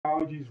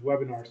Physiology's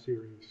webinar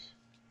series.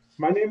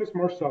 My name is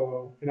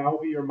Marcelo, and I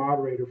will be your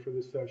moderator for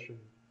this session.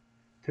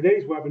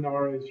 Today's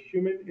webinar is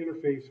Human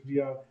Interface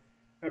via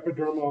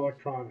Epidermal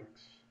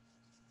Electronics.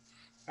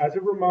 As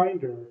a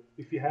reminder,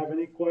 if you have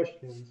any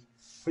questions,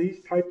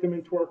 please type them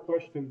into our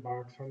question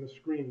box on the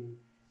screen,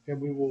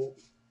 and we will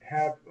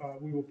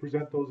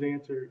present those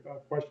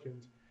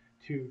questions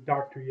to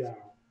Dr. Yao.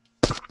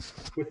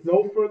 With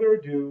no further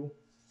ado,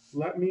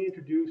 let me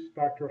introduce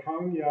Dr.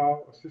 Hong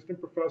Yao, Assistant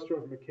Professor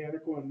of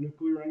Mechanical and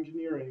Nuclear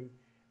Engineering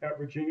at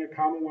Virginia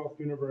Commonwealth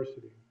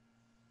University.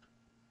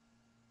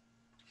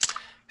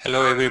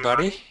 Hello,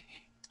 everybody.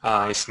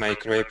 It's my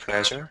great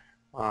pleasure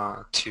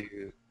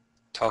to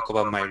talk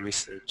about my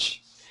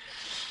research.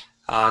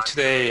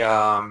 Today,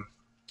 I'm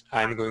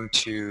going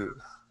to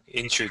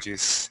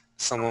introduce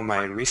some of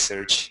my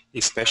research,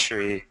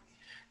 especially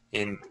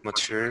in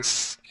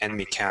materials and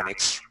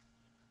mechanics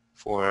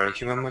for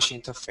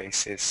human-machine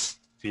interfaces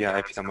via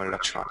epidermal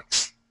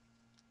electronics.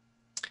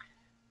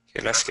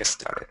 Okay, let's get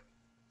started.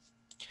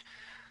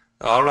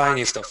 The outline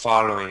is the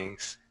following.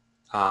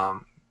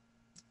 I'm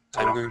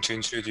going to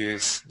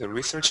introduce the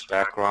research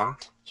background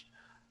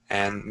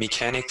and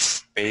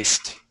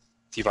mechanics-based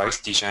device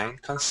design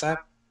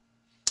concept.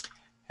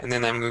 And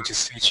then I'm going to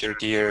switch your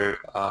gear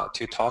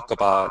to talk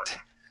about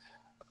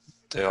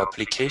the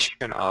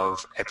application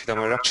of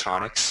epidermal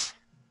electronics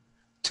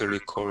to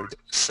record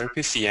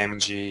surface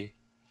EMG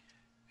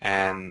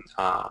and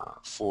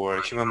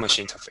for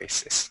human-machine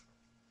interfaces.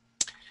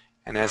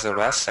 And as a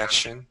last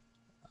section,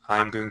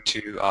 I'm going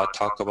to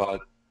talk about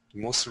the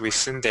most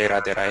recent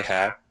data that I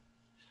have,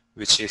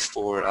 which is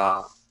for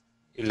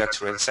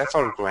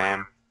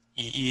electroencephalogram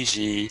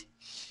EEG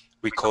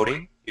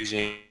recording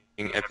using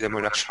epidermal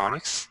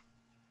electronics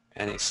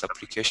and its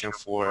application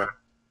for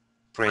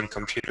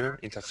brain-computer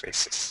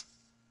interfaces.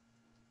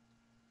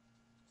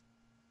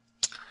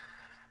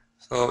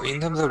 So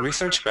in terms of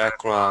research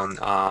background,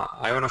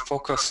 I want to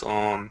focus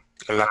on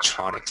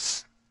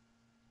electronics.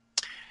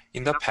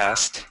 In the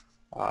past,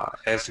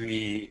 as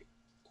we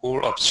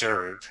all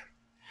observed,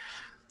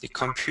 the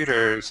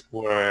computers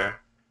were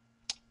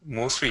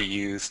mostly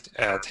used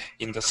at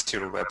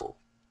industrial level.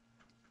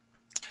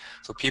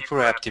 So people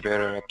have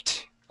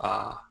developed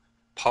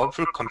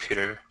powerful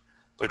computer,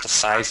 but the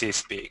size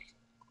is big,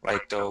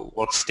 like the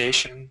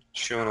workstation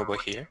shown over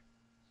here.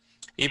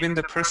 Even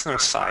the personal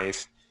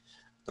size,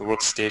 the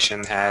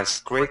workstation has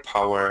great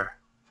power,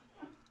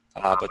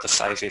 but the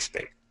size is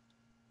big.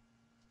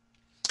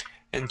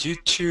 And due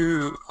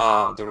to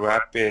the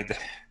rapid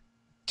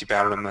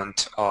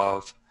development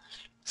of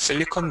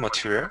silicon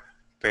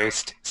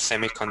material-based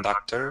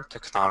semiconductor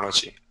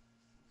technology,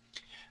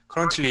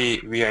 currently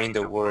we are in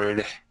the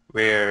world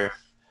where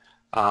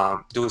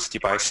those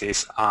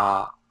devices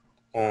are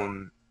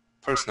on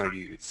personal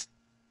use.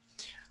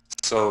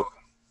 So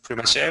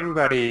pretty much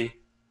everybody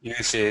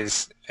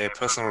uses a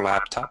personal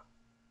laptop,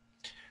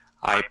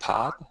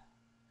 iPod,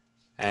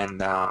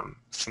 and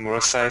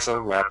smaller size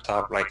of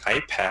laptop like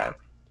iPad,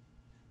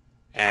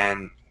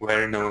 and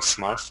well-known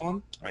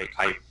smartphone like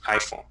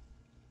iPhone.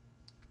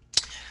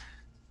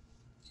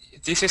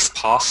 This is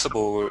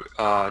possible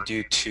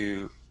due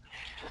to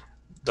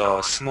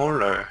the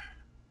smaller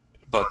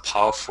but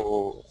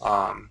powerful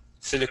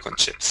silicon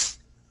chips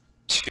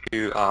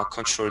to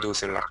control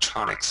those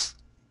electronics.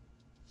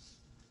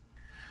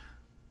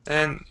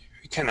 Then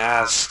we can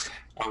ask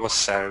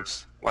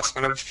ourselves, what's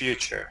going to be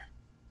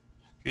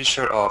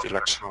future of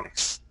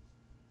electronics?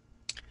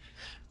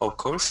 Of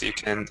course, you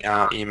can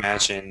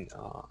imagine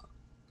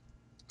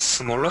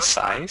smaller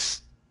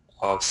size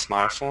of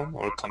smartphone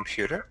or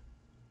computer,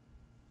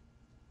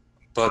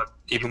 but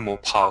even more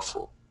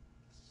powerful.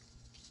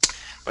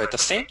 But at the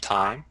same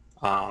time,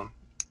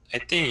 I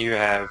think you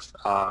have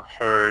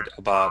heard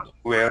about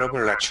wearable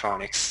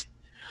electronics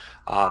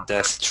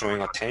that's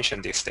drawing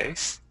attention these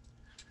days.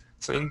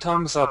 So in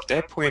terms of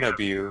that point of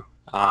view,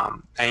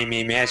 I'm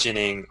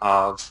imagining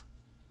of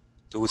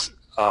those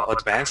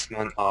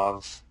advancement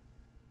of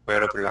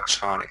wearable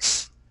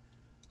electronics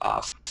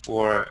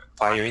for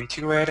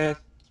bio-integrated,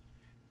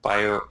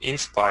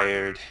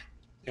 bio-inspired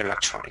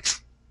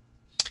electronics.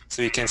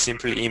 So you can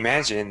simply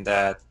imagine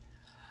that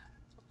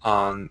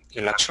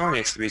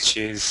electronics, which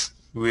is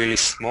really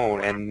small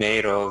and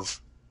made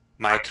of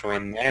micro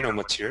and nano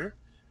material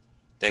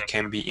that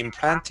can be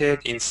implanted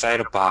inside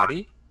a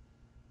body,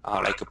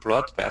 like a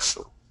blood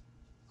vessel,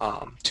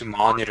 to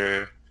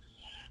monitor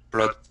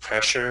blood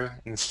pressure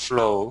and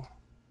flow,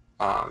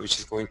 which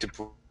is going to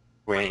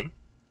brain,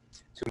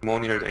 to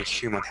monitor the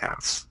human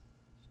health.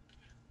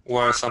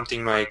 Or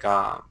something like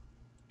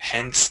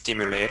hand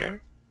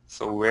stimulator,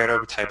 so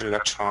wearable type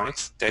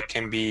electronics that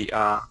can be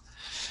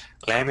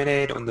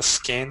laminated on the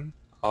skin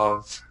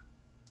of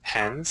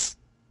hands,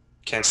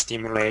 can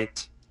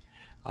stimulate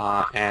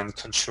and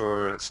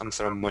control some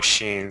sort of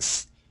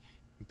machines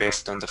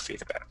based on the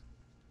feedback.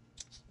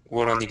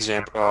 Or an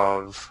example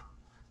of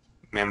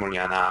memory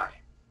and eye.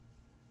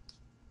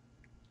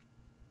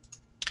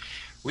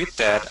 With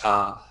that,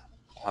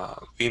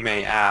 we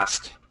may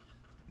ask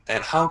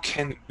that how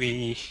can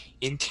we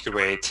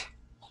integrate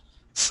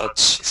such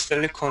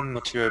silicon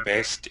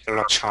material-based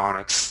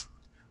electronics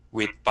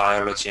with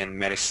biology and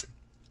medicine.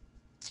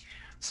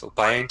 So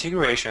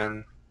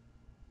biointegration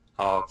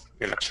of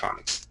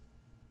electronics.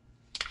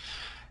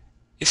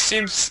 It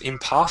seems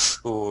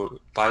impossible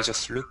by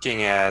just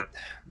looking at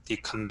the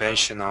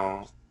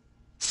conventional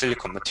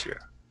silicon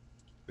material,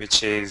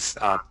 which is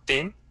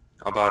thin,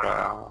 about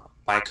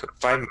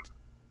 500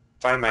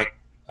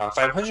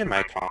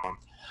 micron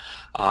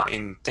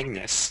in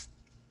thickness,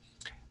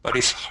 but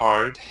it's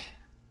hard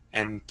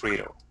and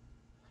brittle.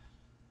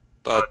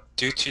 But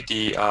due to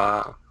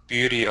the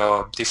beauty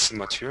of this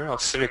material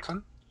of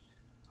silicon,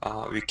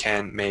 we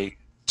can make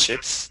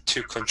chips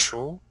to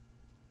control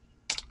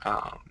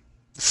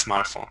the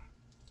smartphone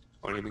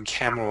or even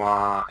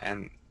camera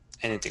and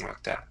anything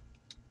like that.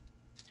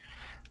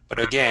 But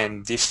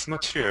again, this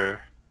material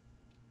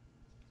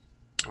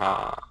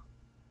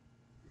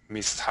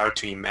is hard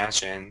to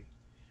imagine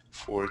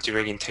for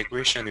direct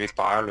integration with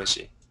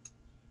biology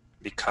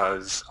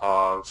because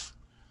of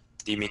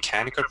the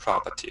mechanical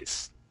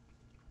properties.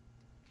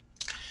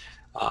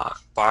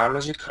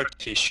 Biological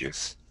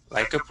tissues,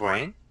 like a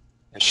brain,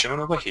 as shown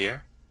over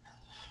here,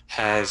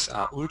 has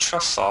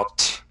ultra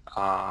soft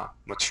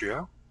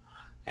material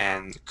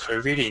and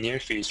curvilinear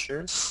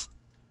features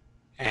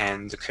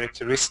and the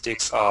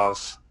characteristics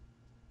of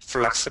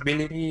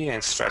flexibility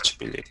and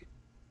stretchability.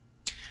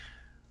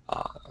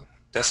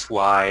 That's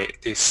why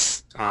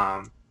this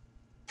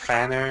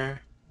planar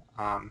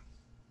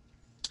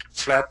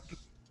flat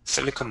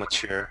silicon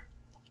material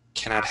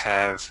cannot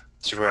have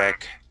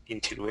direct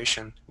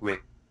integration with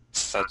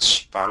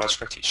such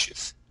biological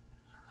tissues.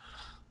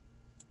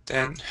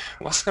 Then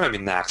what's going to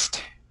be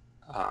next?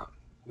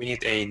 We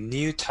need a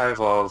new type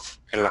of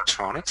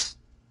electronics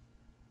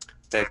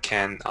that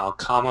can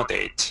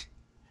accommodate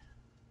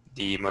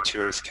the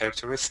material's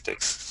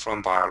characteristics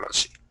from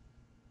biology.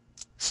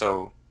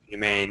 So you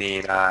may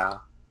need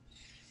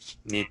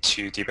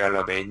to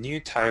develop a new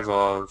type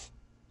of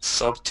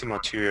soft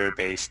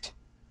material-based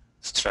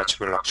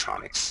stretchable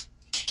electronics.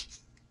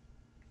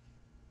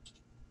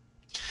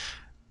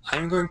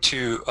 I'm going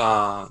to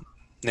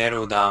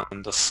narrow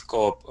down the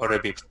scope a little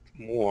bit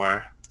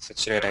more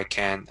such that I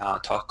can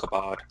talk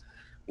about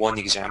one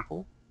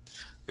example,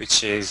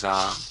 which is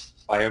a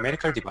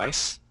biomedical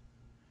device.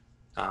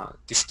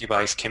 This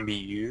device can be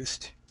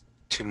used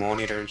to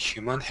monitor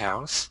human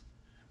health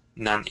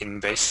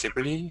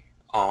non-invasively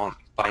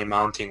by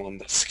mounting on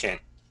the skin.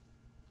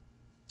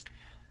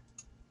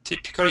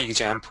 Typical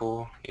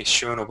example is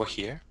shown over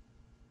here.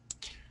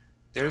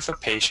 There is a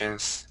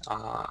patient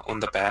on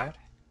the bed,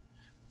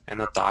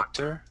 and a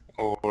doctor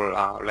or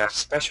lab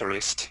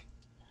specialist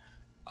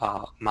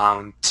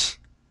mount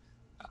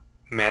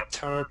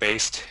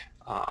metal-based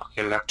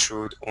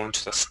electrode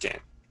onto the skin.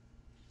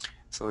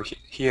 So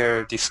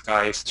here this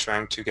guy is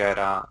trying to get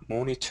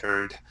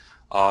monitored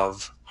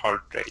of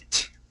heart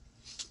rate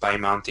by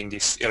mounting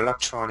this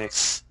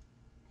electronics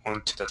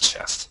onto the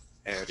chest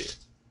area.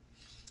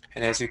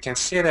 And as you can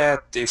see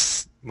that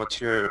this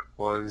material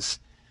was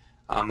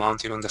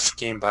mounted on the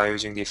skin by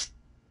using this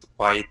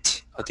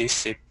white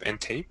adhesive and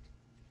tape,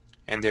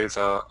 and there's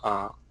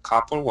a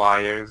copper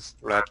wires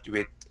wrapped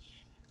with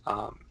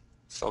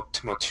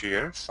soft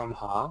material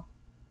somehow,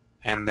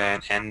 and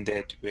then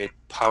ended with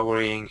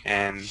powering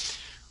and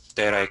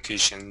data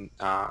acquisition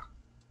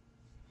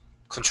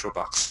control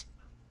box.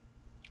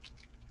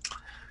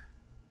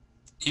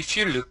 If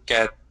you look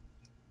at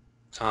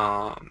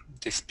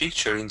this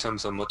picture in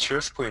terms of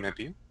materials point of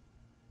view,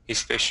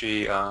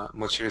 especially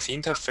materials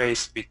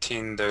interface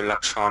between the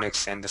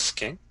electronics and the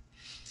skin,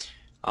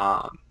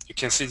 you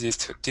can see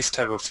this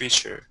type of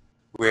feature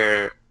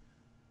where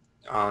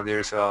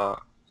there's a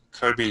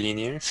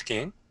curvilinear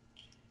skin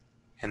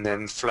and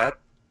then flat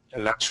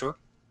electrode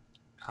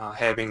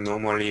having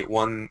normally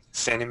 1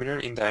 centimeter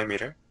in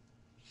diameter,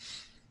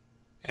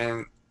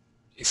 and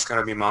it's going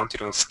to be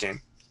mounted on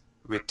skin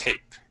with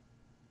tape.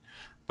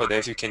 But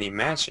as you can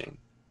imagine,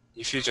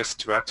 if you just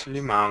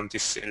directly mount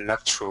this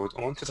electrode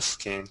onto the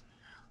skin,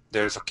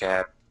 there's a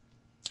gap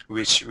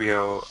which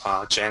will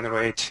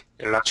generate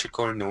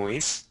electrical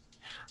noise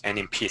and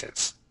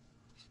impedance.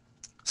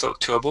 So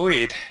to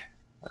avoid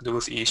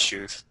those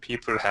issues,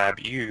 people have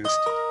used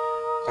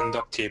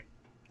conductive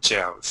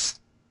gels.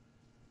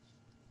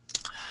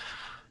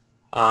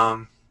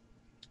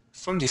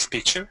 From this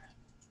picture,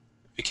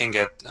 we can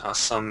get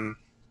some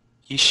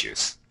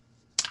issues.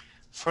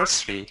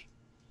 Firstly,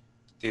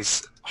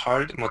 this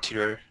hard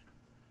material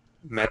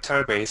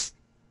metal-based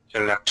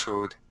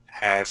electrode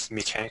has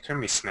mechanical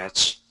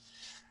mismatch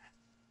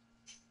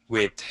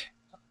with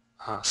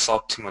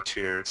soft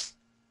materials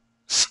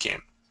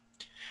skin.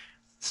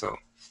 So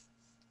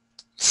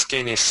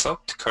skin is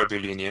soft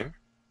curvilinear,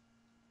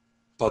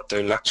 but the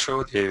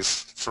electrode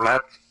is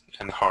flat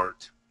and hard.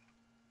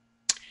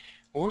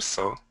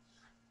 Also,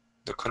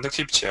 the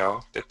conductive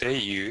gel that they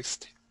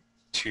used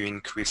to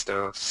increase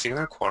the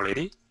signal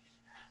quality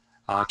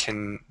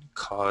can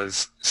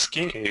cause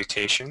skin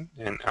irritation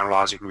and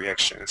allergic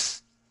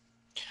reactions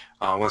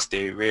once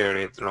they wear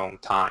it a long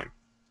time.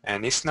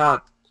 And it's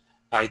not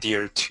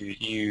ideal to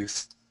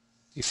use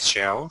these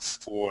gels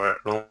for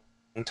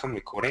long-term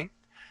recording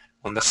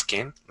on the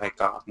skin, like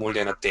more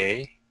than a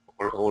day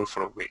or all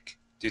for a week,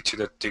 due to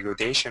the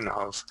degradation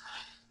of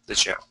the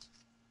gel.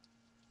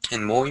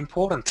 And more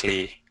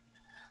importantly,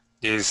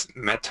 this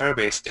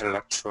metal-based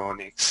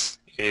electronics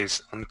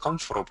is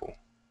uncomfortable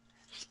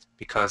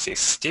because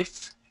it's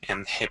stiff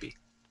and heavy.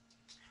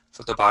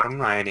 So the bottom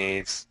line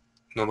is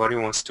nobody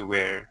wants to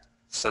wear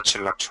such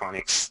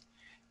electronics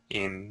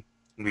in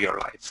real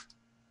life.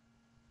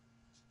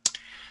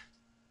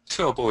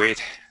 To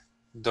avoid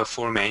the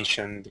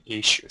aforementioned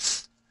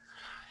issues,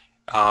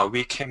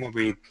 we came up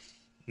with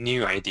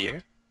new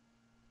idea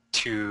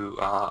to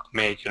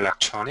make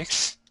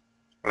electronics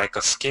like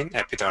a skin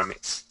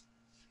epidermis.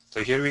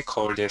 So here we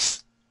call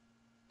this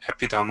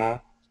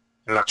Epidermal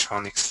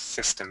Electronics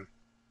System,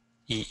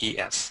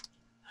 EES.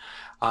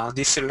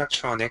 This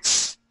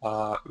electronics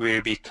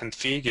will be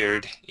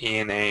configured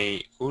in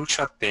a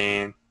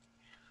ultra-thin,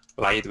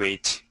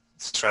 lightweight,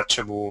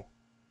 stretchable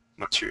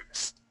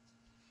materials.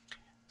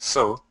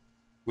 So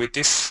with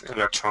this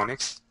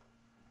electronics,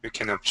 we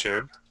can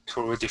observe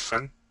two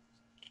different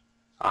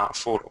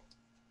photos.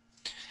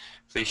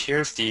 So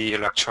here's the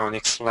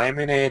electronics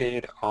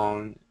laminated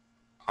on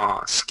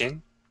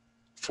skin,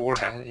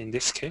 forehead in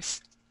this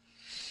case.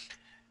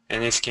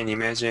 And as you can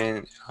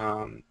imagine,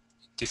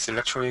 this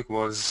electronic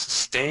was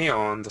stay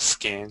on the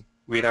skin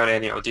without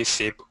any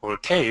adhesive or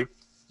tape,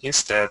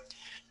 instead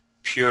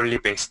purely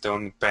based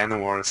on van der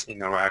Waals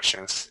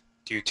interactions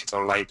due to the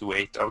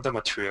lightweight of the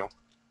material.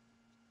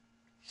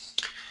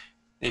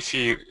 If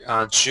you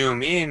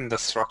zoom in the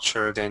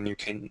structure, then you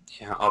can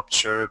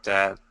observe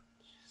that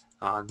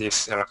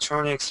this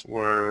electronics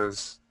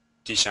was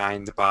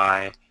designed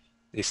by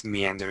these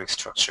meandering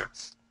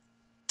structures.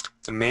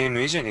 The main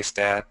reason is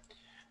that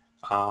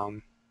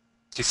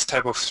this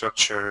type of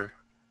structure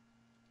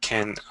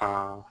can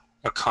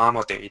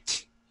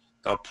accommodate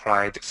the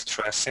applied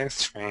stress and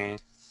strain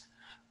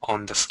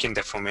on the skin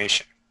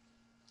deformation.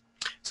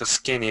 So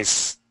skin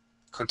is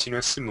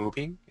continuously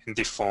moving and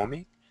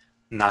deforming,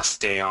 not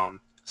stay on.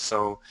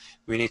 So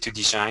we need to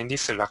design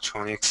this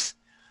electronics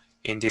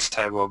in this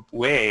type of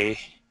way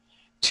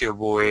to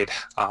avoid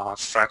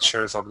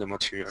fractures of the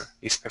material,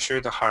 especially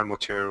the hard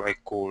material like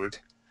gold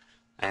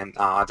and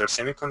other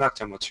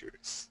semiconductor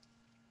materials.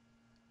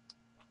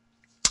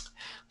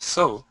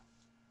 So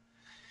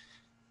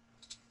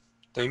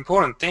the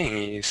important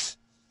thing is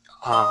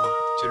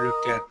to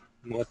look at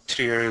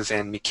materials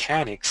and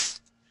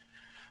mechanics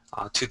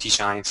to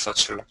design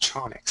such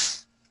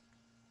electronics.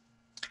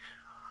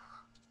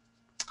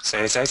 So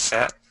as I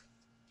said,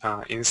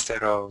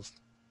 instead of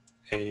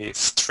a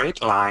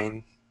straight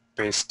line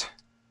based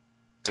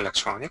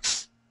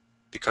electronics,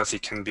 because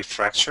it can be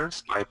fractured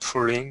by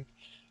pulling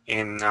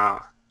in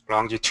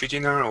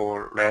longitudinal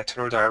or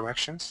lateral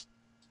directions,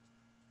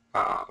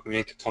 we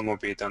need to come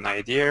up with an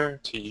idea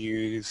to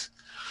use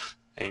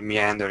a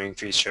meandering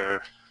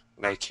feature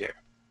like here.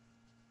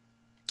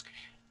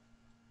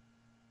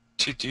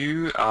 To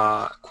do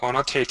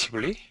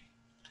quantitatively,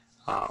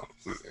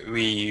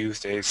 we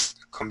use this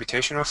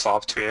computational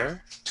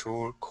software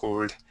tool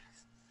called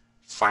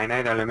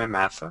finite element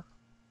method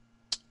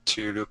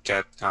to look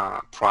at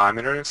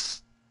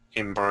parameters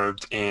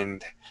involved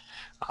in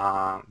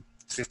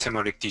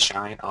systematic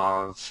design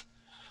of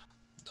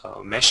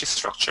mesh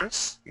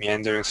structures,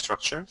 meandering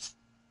structures,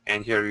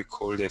 and here we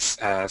call this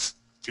as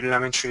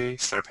filamentary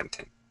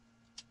serpentine.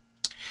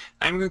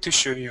 I'm going to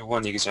show you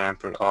one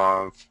example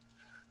of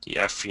the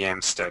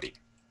FEM study.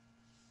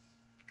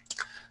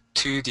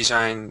 To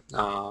design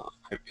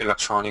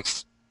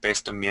electronics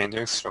based on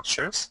meandering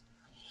structures,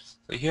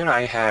 so here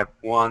I have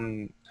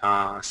one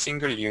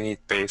single unit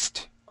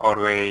based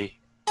array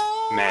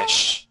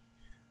mesh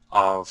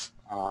of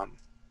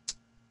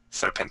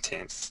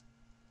serpentines.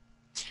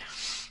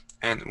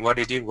 And what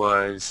it did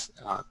was,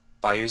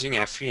 by using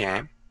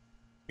FEM,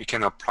 we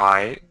can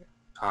apply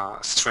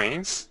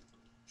strains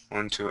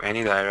onto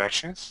any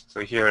directions.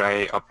 So here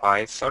I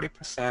applied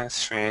 30%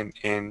 strain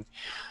in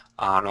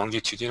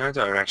longitudinal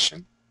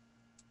direction.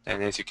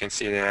 And as you can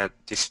see that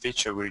this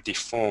feature will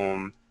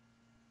deform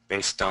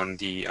based on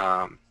the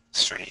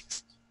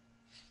strains.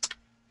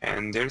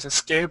 And there's a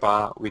scale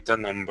bar with a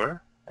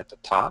number at the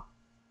top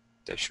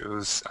that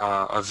shows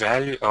a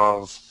value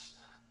of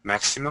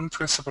maximum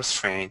principal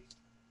strain.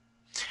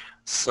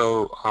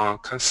 So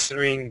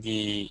considering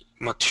the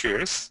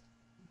materials,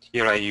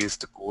 here I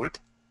used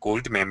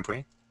gold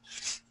membrane.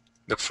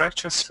 The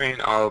fracture strain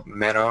of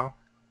metal,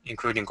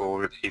 including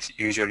gold, is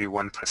usually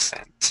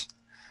 1%.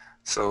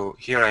 So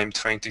here I'm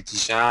trying to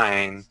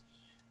design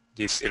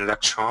this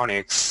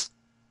electronics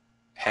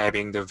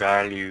having the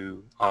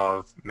value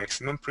of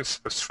maximum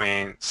principal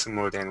strain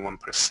smaller than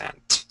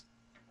 1%.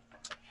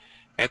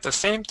 At the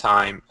same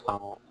time,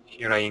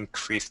 here I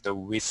increased the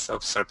width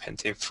of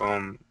serpentine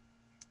from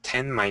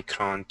 10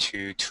 micron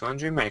to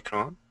 200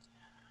 micron.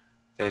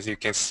 As you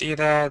can see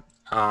that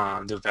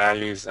the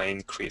values are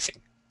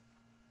increasing.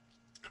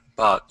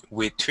 But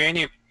with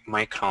 20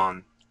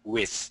 micron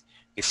width,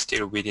 it's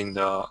still within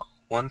the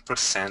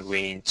 1%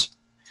 range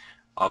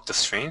of the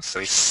strain, so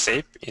it's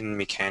safe in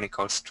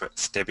mechanical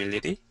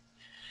stability.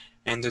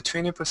 And the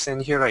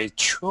 20% here I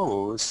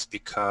chose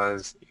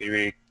because it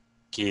will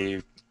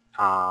give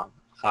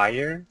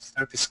higher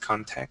surface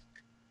contact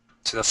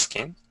to the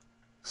skin,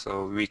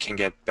 so we can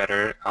get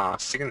better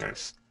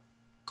signals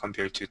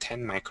compared to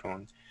 10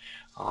 micron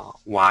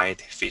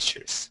wide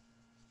features.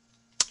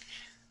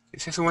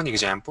 This is one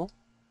example,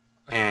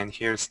 and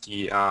here's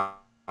the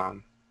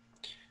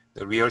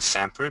real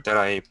sample that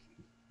I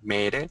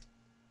made it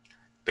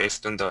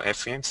based on the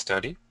FEM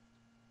study.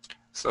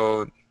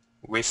 So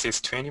width is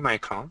 20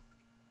 micron,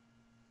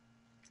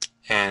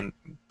 and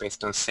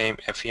based on same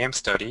FEM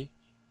study,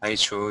 I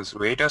chose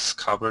radius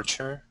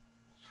curvature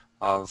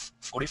of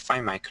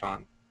 45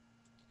 micron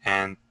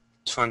and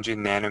 200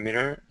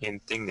 nanometer in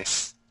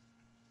thickness.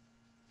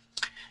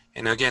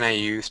 And again, I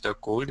used a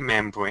gold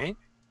membrane,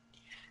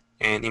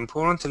 and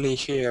importantly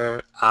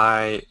here,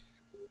 I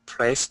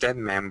placed that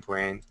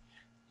membrane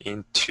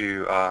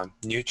into a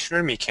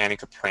neutral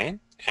mechanical plane,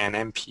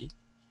 NMP,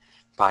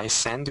 by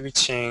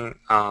sandwiching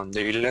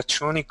the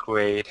electronic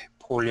grade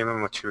polymer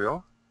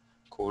material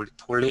called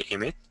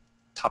polyimide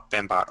top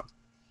and bottom.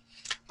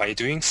 By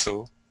doing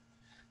so,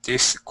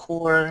 this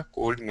core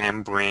gold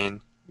membrane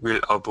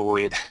will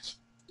avoid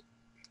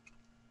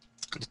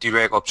the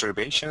direct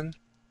observation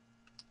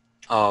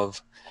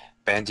of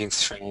bending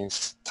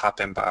strains top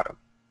and bottom.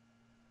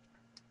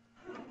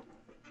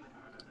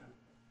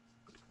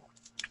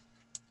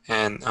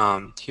 And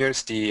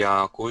here's the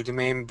gold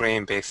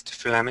membrane-based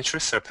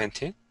filamentary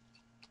serpentine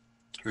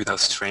without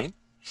strain.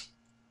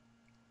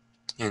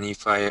 And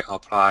if I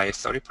apply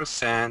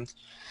 30%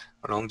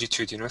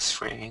 longitudinal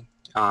strain,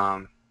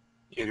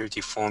 it will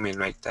deform it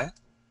like that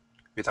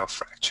without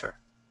fracture.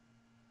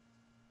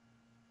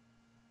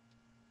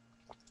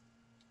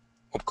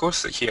 Of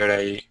course,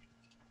 here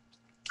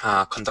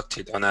I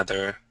conducted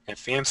another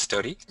FEM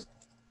study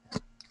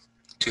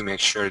to make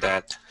sure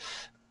that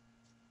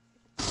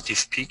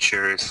these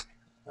features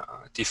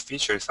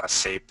are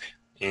safe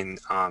in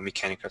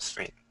mechanical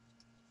strain.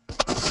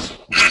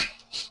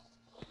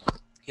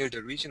 Here,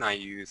 the reason I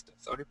used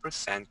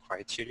 30%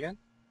 criterion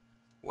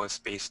was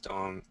based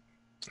on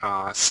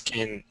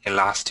skin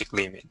elastic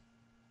limit,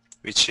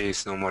 which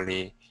is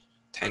normally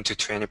 10 to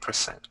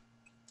 20%.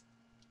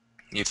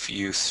 If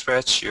you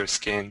stretch your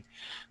skin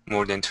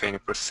more than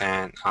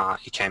 20%,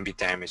 it can be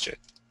damaged.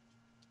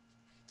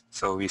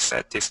 So we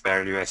set this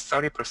value as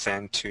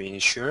 30% to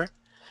ensure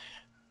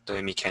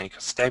the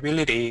mechanical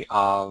stability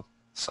of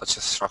such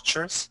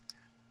structures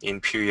in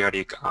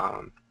periodic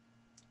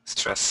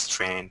stress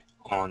strain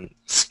on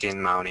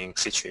skin mounting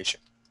situation.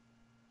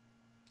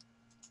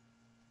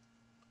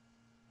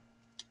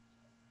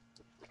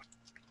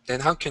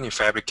 Then how can you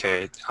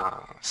fabricate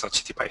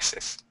such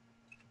devices?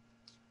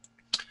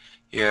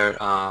 Here,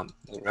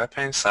 the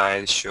left-hand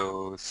side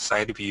shows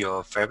side view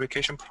of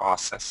fabrication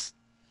process,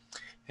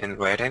 and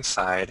right-hand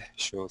side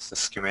shows the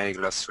schematic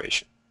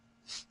illustration.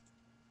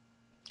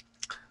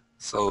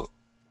 So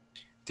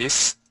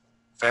this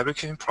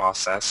fabrication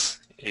process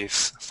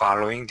is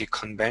following the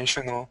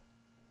conventional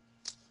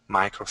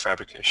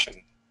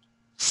microfabrication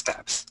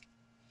steps.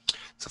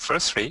 So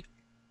firstly,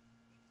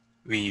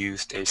 we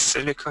used a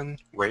silicon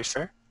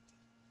wafer,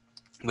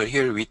 but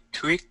here we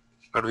tweaked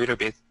a little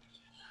bit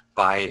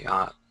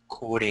by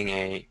coating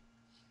a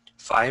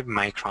 5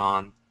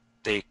 micron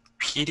thick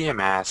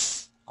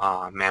PDMS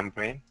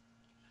membrane.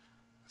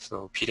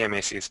 So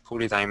PDMS is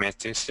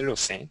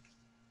polydimethylsiloxane.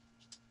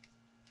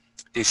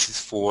 This is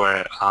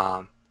for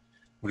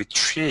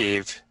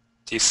retrieve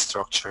this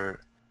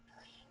structure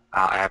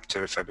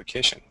after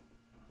fabrication.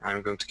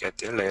 I'm going to get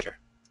there later.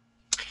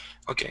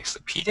 Okay,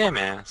 so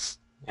PDMS,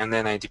 and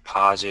then I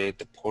deposit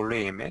the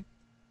polyimide,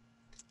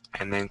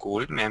 and then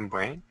gold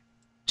membrane,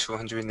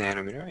 200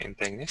 nanometer in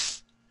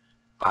thickness,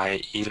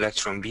 by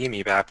electron beam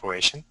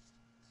evaporation,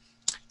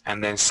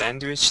 and then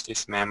sandwich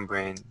this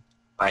membrane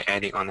by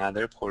adding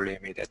another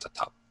polyimide at the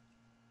top.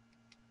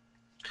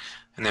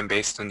 And then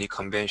based on the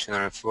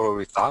conventional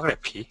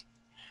fluorolithography,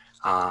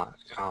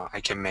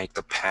 I can make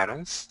the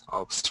patterns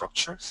of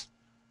structures,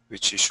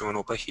 which is shown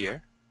over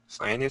here.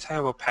 So any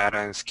type of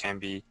patterns can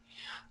be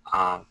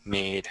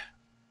made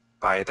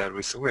by the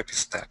lithography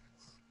step.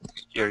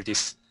 Here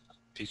this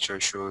picture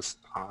shows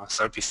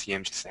surface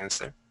EMG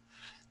sensor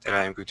that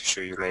I'm going to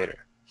show you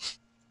later.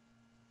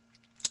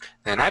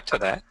 Then after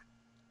that,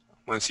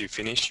 once you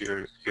finish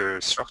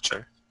your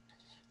structure,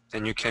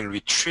 then you can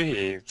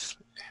retrieve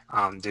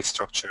this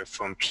structure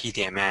from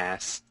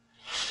PDMS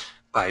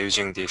by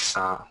using this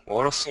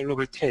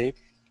water-soluble tape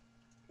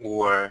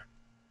or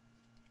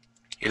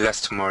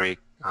elastomeric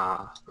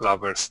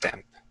rubber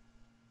stamp.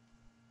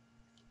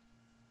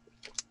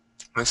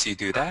 Once you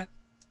do that,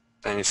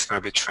 then it's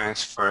going to be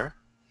transferred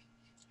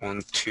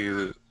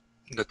onto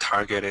the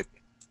targeted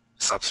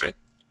substrate,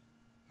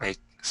 like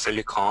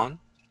silicone,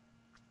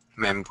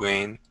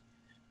 membrane,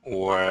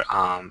 or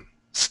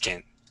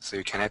skin. So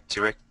you can have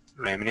direct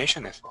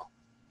lamination as well.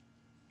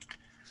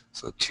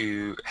 So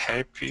to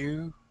help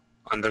you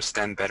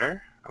understand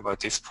better about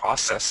this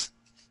process,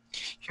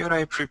 here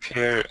I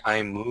prepare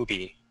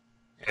iMovie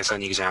as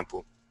an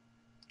example.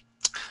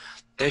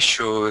 That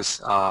shows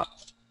the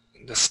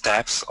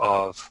steps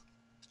of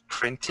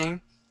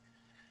printing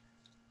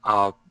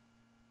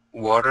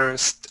rubber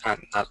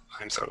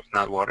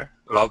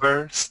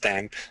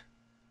stamp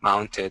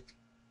mounted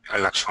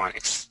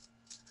electronics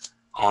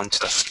onto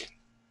the skin.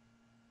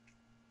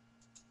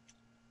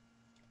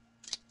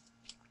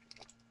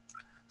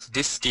 So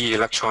this is the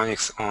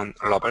electronics on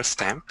rubber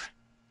stamp.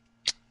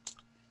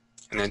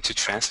 And then to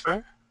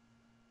transfer,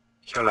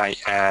 here I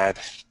add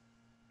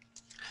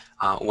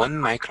 1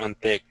 micron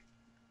thick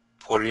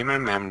polymer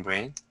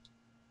membrane,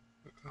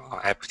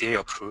 FDA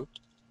approved.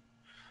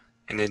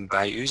 And then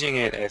by using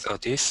it as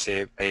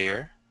adhesive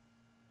layer,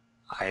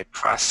 I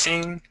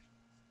pressing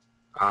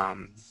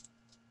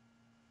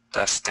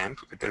the stamp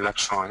with the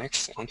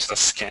electronics onto the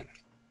skin.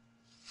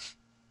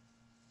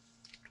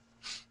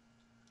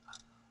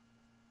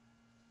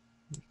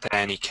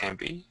 Then it can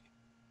be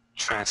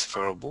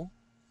transferable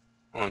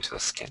onto the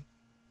skin.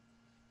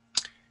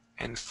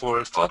 And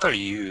for further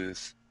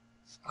use,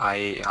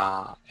 I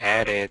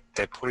added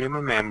the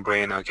polymer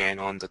membrane again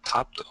on the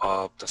top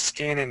of the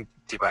skin and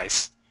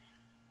device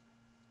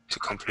to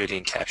completely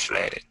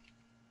encapsulate it.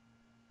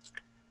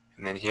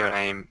 And then here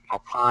I'm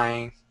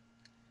applying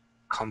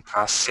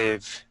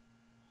compressive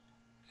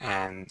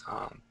and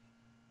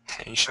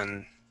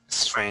tension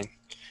strain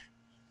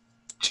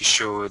to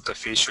show the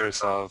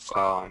features of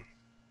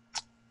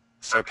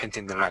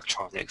serpentine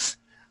electronics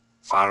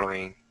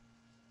following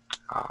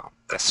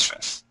the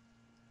stress.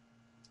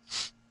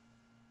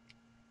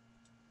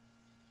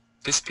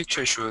 This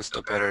picture shows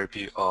the better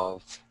view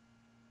of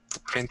the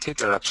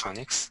printed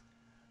electronics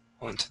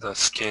onto the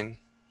skin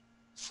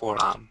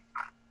forearm.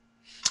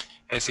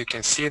 As you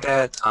can see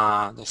that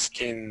the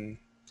skin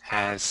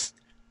has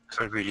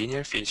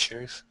curvilinear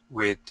features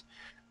with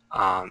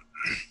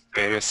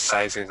various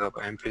sizes of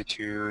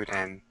amplitude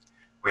and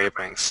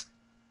wavelengths,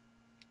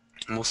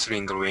 mostly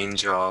in the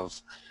range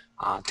of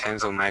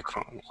tens of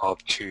micron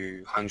up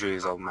to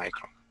hundreds of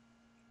micron.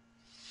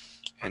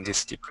 And this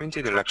is the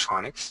printed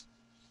electronics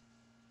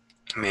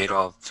made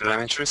of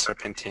filamentary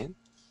serpentine.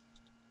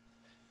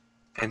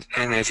 And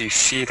as you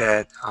see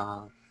that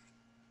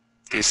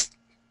this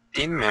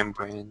thin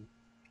membrane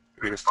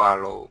will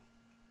follow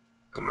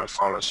the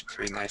morphology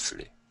very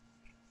nicely.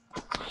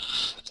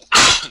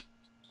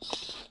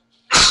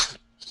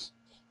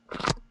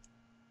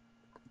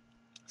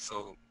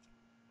 So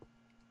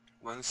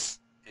once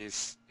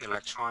these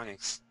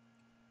electronics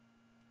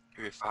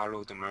will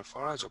follow the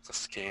morphology of the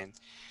skin,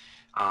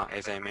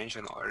 as I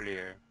mentioned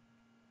earlier,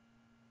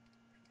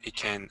 it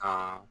can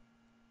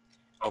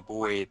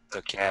avoid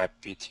the gap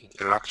between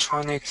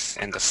electronics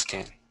and the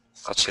skin,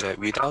 such that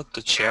without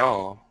the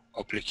gel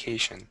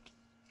application,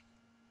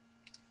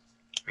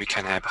 we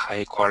can have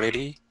high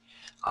quality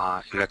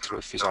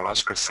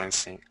electrophysiological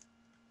sensing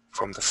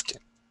from the skin.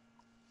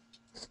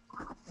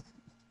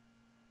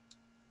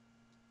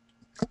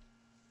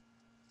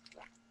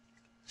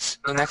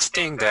 The next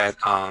thing that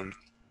I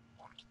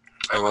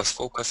was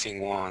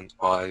focusing on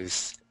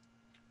was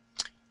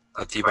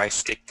the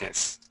device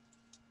thickness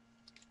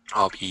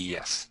of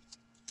EES.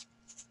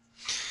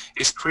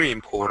 It's pretty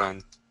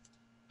important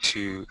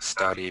to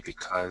study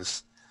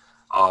because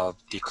of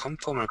the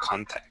conformal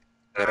contact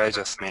that I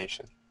just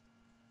mentioned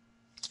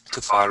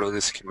to follow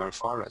the skin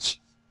morphology.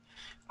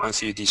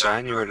 Once you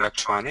design your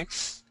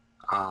electronics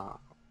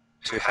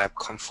to have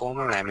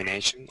conformal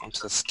lamination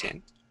onto the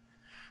skin,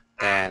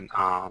 then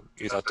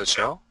without the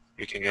gel,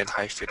 you can get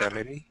high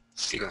fidelity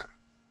signal.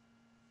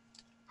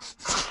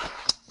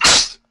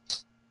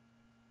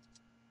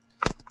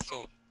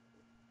 So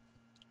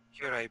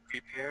here I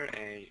prepared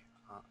a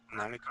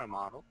analytical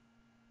model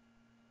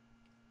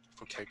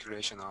for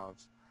calculation of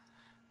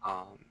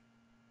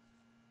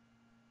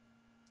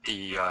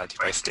the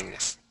device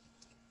thickness.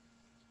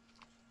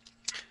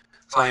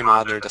 So I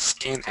modeled the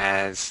skin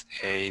as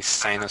a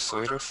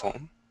sinusoidal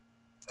foam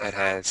that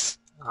has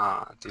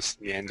this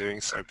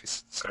meandering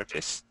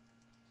surface.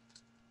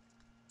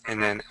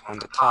 And then on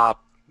the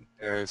top,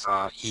 there's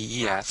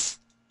EES,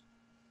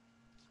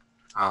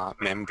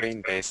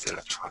 membrane-based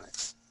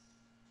electronics.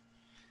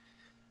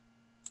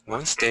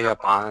 Once they are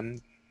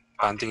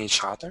bonding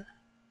each other,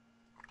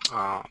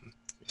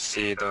 you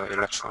see the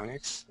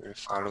electronics will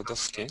follow the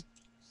skin.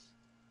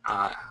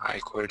 I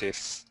call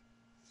this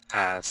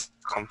as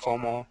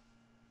conformal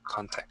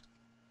contact.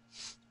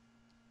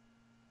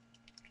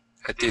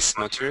 At this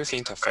materials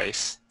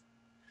interface,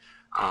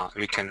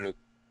 we can look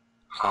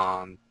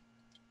on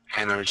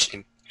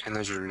energy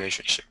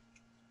relationship.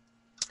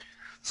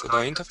 So the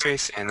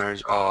interface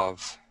energy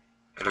of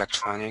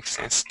electronics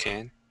and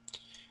skin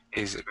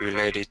is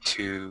related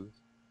to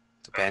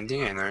the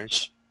bending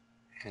energy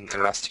and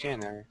elastic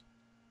energy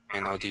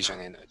and adhesion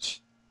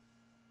energy.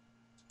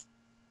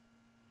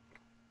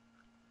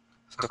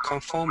 So the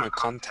conformal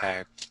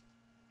contact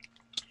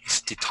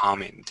is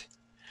determined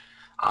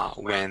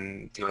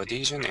when the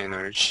adhesion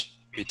energy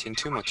between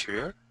two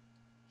materials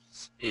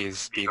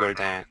is bigger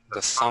than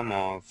the sum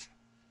of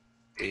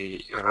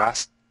the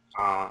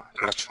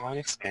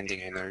electronics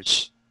bending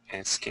energy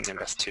and skin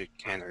elastic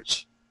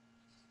energy.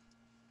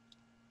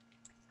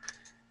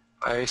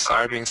 By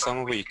solving some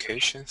of the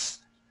equations,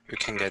 you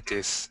can get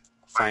this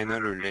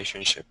final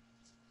relationship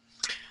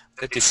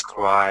that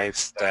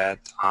describes that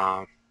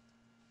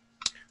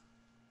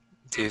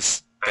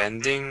this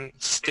bending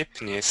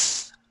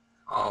stiffness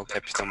of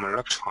epidermal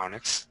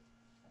electronics,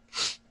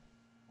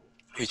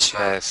 which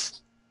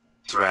has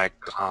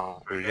direct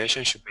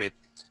relationship with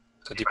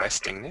the device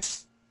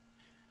thickness,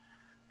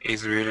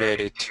 is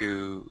related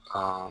to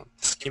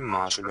skin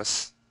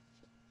modulus,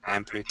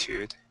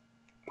 amplitude,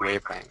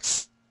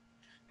 wavelengths,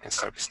 and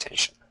surface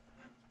tension.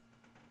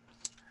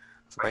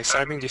 So by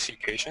solving this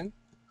equation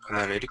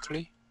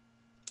analytically,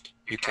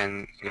 you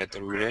can get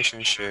the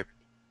relationship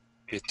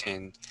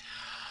between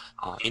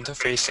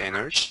interface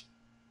energy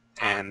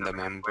and the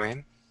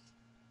membrane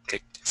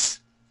thickness.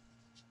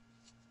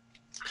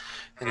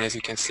 And as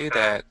you can see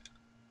that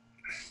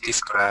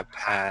this graph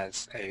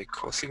has a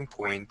crossing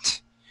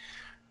point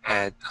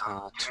at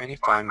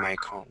 25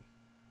 micron.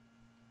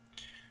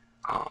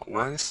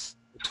 Once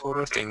the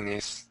total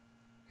thickness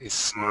is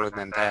smaller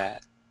than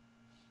that,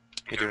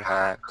 it will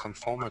have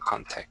conformal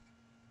contact.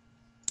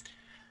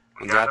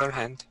 On the other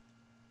hand,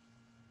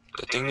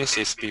 the thickness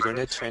is bigger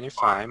than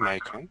 25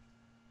 micron,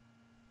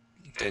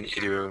 then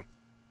it will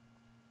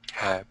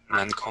have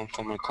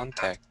non-conformal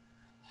contact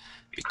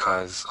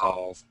because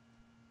of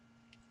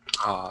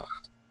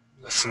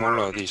the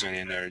smaller adhesion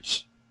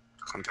energy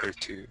compared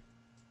to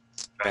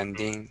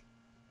bending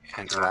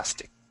and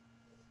elastic.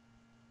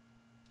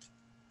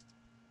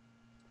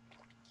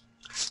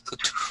 So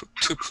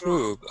to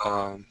prove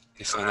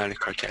this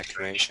analytical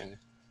calculation,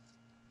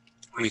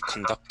 we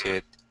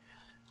conducted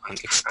an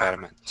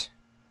experiment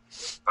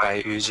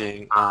by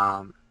using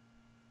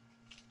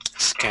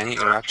scanning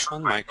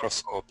electron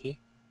microscopy.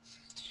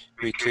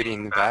 We could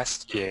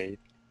investigate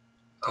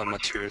the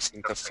materials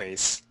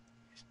interface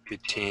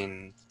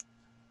between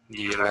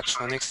the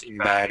electronics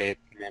embedded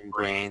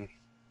membrane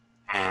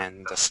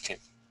and the skin.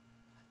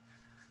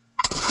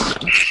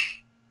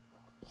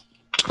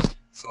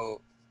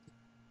 So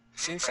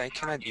since I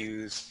cannot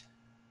use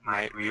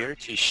my real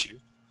tissue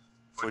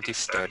for this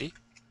study,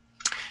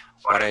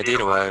 what I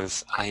did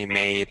was I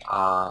made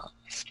a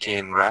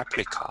skin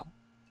replica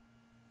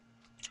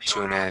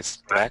shown as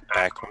black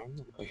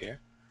background over here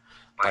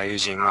by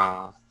using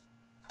a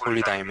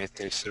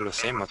polydimethyl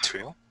silicate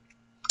material.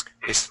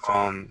 It's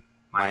from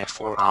my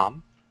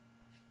forearm,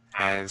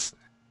 has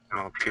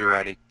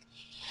periodic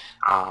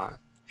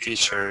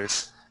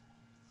features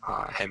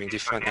having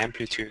different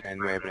amplitude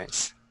and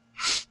wavelengths.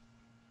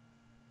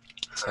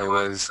 So I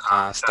was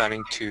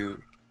starting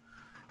to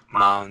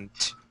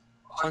mount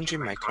 100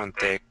 micron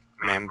thick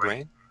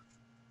membrane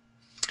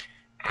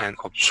and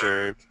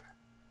observe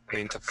the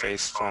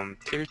interface from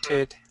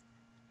tilted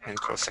and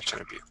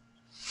cross-sectional view.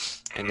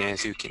 And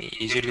as you can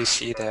easily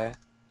see that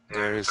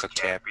there is a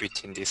gap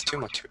between these two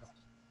materials.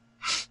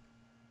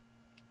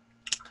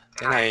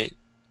 Then I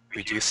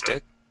reduced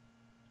it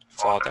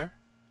further,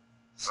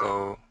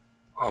 so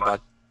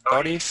about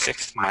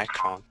 36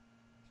 micron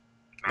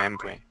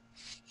membrane.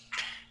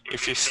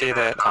 If you see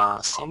that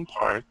some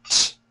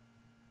parts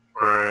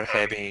were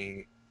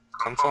having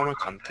conformal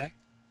contact,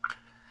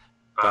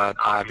 but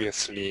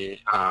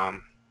obviously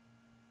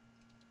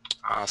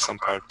some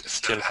parts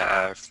still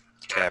have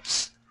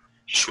gaps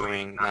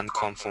showing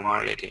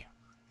non-conformality.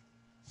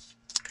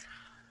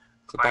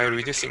 So by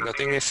reducing the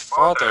thickness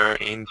further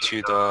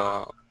into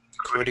the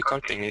critical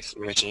thickness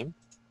regime,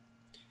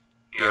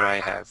 here I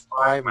have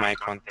 5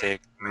 micron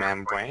thick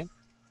membrane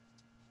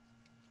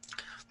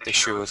that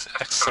shows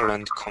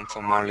excellent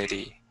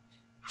conformality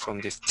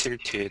from this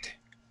tilted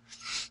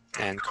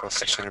and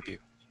cross-sectional view.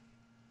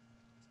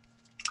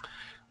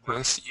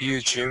 Once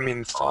you zoom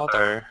in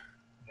further,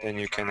 then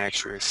you can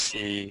actually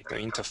see the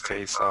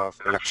interface of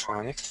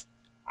electronics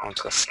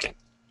onto the skin.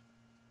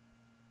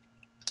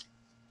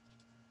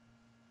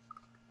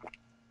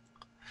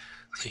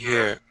 So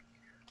here,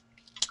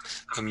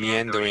 the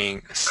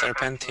meandering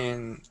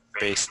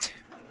serpentine-based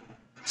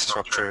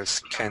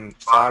structures can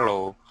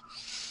follow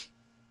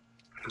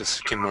the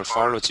skin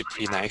morphology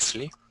pretty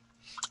nicely.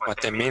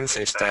 What that means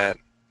is that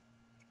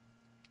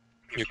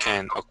you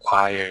can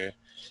acquire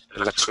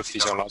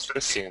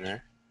electrophysiological signal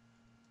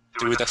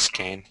through the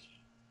skin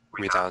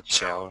without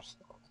gel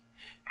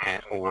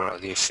or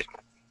adhesive.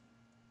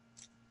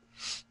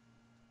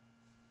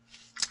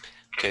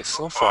 Okay,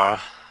 so far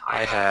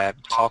I have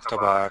talked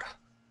about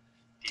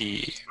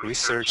the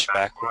research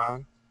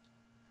background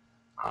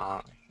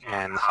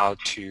and how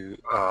to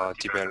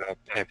develop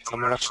a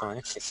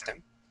thermoelectronic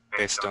system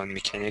based on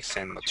mechanics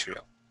and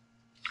material.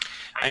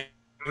 I'm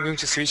going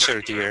to switch our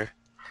gear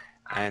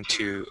and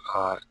to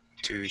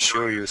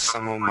show you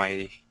some of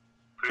my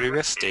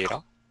previous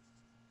data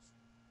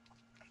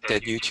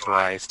that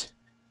utilized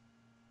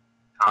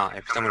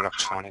epidermal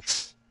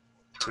electronics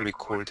to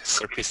record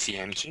surface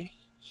EMG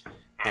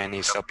and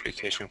its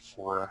application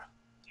for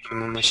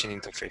human-machine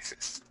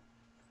interfaces.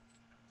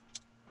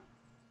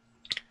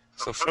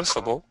 So first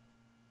of all,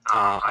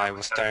 I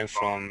was starting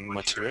from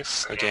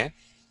materials again.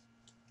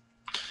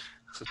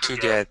 So to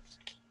get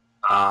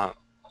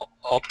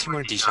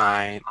optimal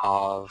design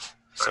of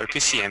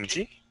surface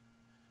EMG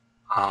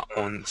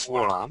on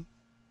forearm,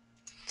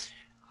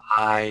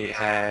 I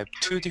have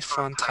two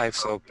different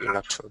types of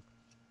electrode.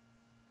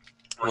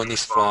 One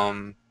is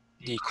from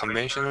the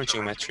conventional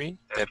geometry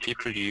that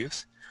people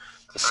use,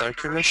 the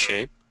circular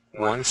shape,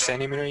 1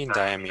 centimeter in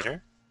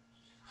diameter.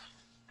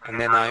 And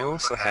then I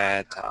also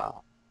had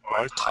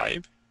ball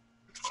type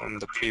from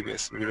the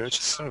previous research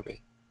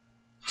survey.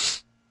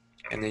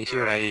 And then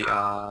here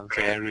I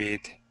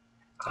varied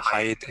the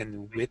height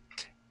and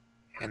width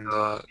and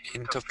the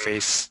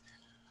interface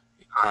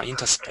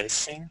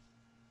interspacing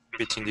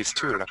between these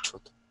two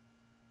electrodes.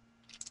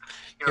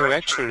 Here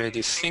actually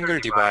this single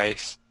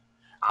device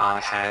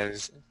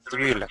has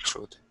 3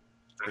 electrodes: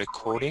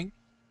 recording,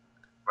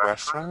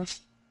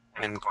 reference,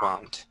 and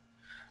ground.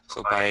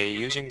 So by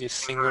using this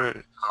single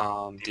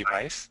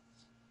device,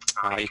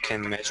 you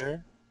can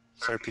measure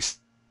surface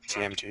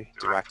EMG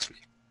directly.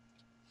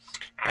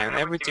 And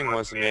everything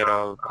was made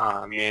of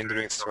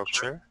meandering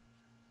structure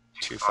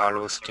to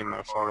follow skin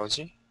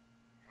morphology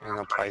and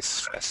apply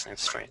stress and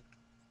strain.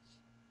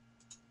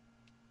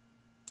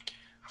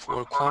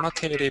 For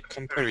quantitative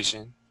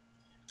comparison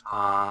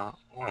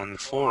on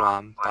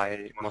forearm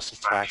by muscle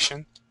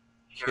fraction,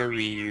 here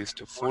we used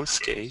the force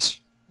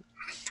gauge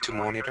to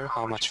monitor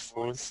how much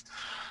force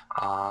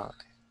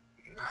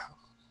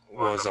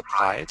was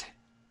applied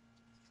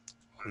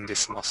on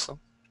this muscle.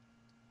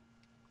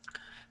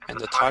 And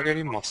the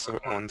targeted muscle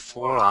on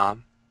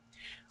forearm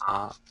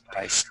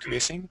by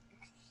squeezing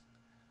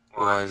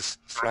was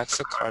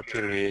flexor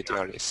carpi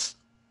radialis.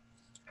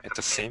 At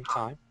the same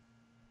time,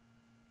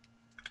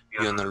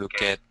 we want to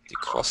look at the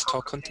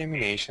crosstalk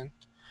contamination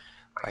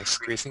by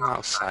squeezing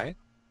outside.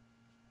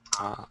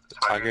 The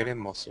targeted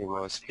muscle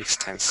was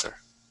extensor.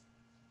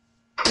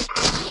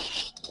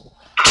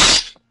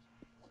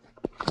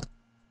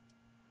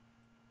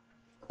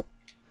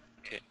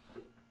 Okay,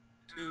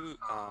 to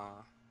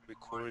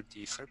record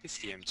the surface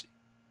EMG,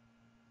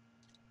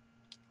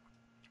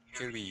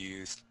 here we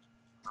used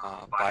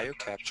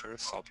biocapture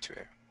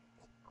software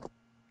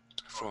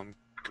from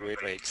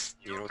Great Lakes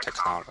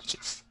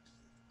Neurotechnologies.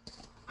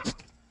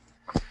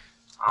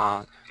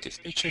 This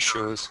picture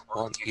shows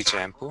one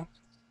example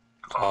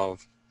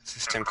of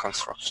system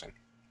construction.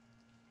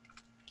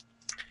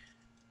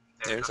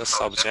 There's a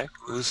subject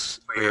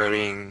who's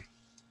wearing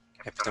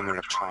epidermal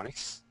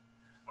electronics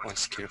on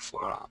skill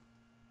forearm.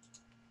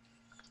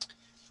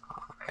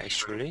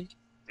 Actually,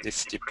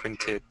 this is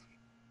printed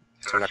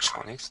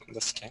electronics on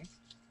the skin.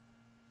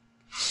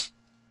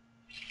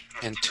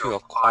 And to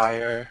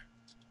acquire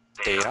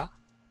data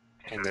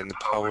and then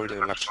power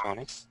the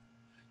electronics,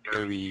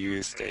 here we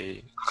used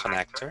a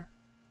connector.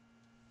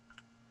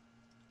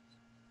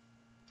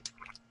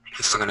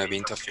 It's going to be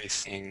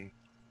interfacing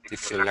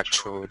this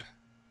electrode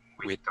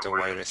with the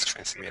wireless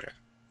transmitter.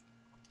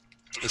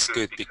 It's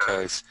good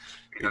because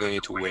you don't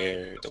need to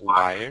wear the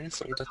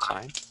wires all the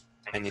time,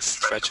 and it's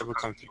stretchable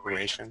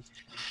configuration,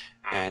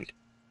 and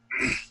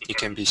it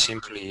can be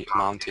simply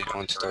mounted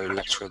onto the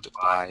electrode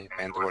by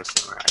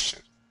van-der-Waals interaction.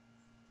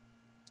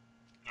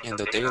 And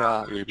the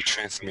data will be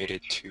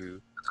transmitted to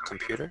the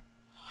computer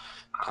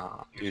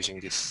using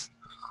this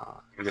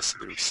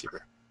USB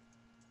receiver.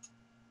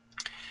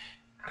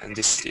 And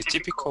this is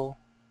typical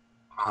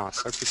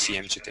surface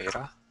EMG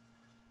data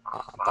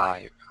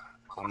by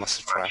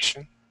muscle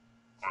fraction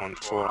on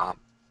forearm.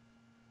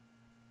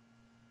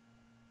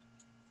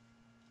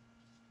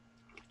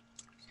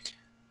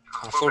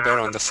 For better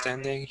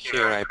understanding,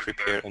 here I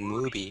prepared a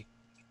movie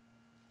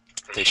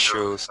that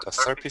shows the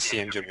surface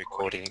EMG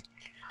recording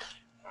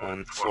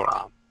on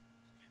forearm.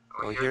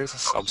 So here's a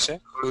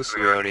subject who's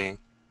wearing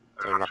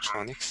the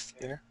electronics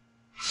here,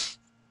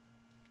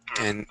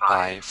 and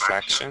by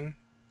fraction,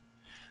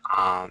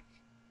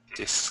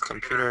 this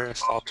computer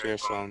software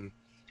from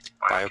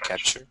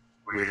biocapture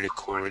will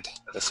record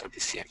the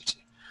surface EMG.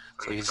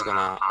 So he's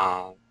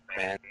gonna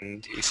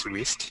bend his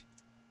wrist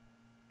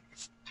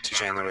to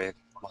generate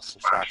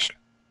muscle fraction.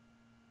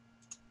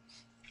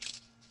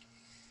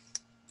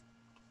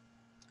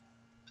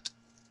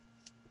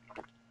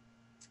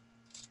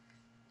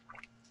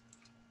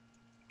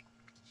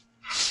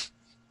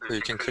 So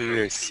you can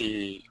clearly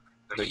see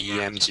the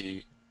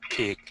EMG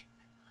peak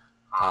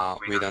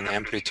with an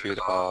amplitude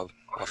of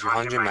a few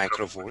hundred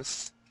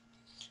microvolts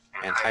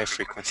and high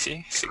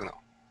frequency signal.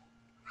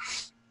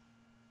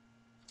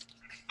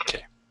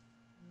 Okay.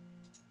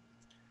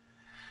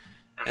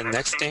 And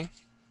next thing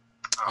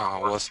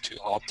was to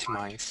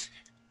optimize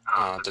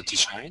the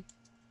design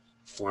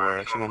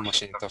for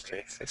human-machine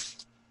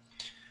interfaces.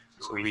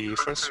 So we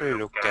firstly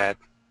looked at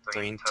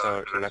the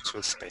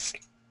inter-electrode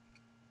spacing.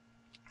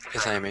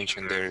 As I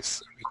mentioned,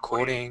 there's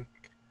recording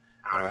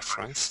and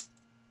reference.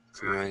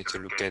 So we wanted to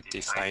look at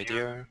this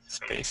ideal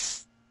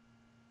space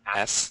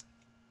S,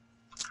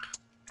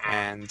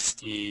 and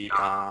the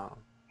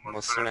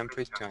muscle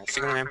amplitude,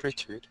 signal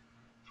amplitude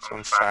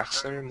from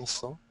flexor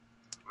muscle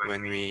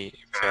when we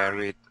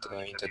varied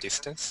the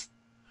distance,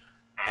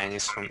 and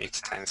it's from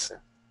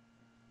extensor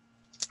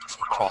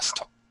for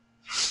crosstalk.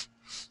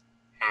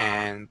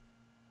 And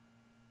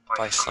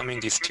by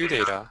summing these two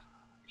data,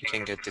 you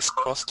can get this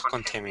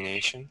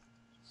cross-contamination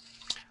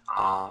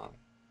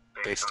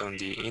based on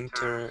the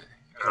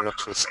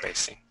inter-electrode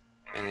spacing.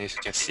 And as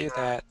you can see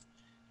that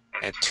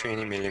at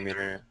 20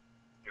 millimeter,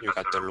 you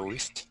got the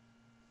lowest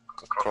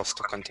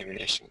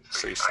cross-contamination.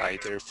 So it's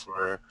ideal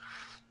for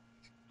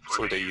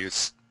the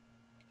use.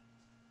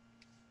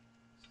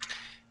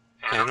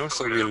 And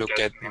also we look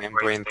at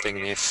membrane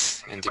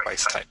thickness and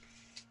device type.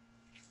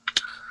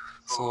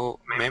 So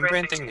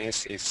membrane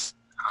thickness is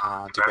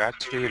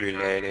directly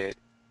related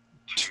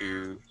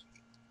to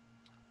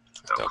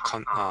the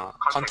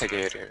contact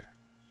area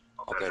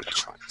of the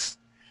electronics,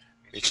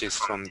 which is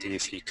from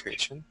this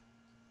equation.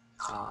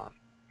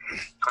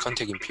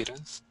 Contact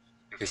impedance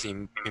is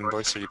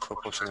inversely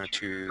proportional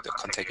to the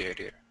contact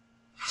area.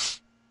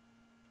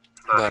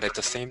 But at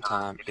the same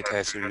time, it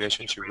has a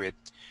relationship with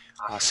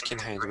skin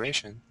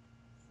hydration,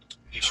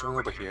 shown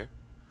over here.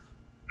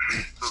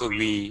 So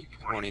we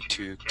wanted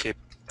to keep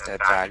that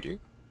value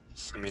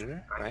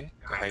similar, right,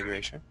 the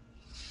hydration,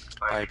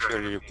 by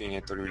purely looking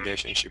at the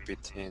relationship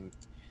between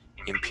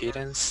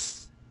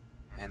impedance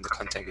and the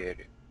contact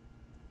area.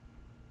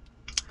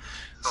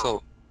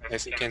 So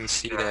as you can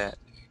see that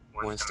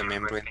once the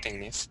membrane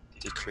thickness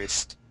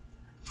decreased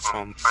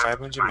from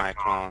 500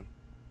 micron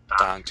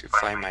down to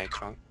 5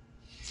 micron,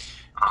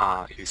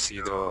 you see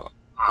the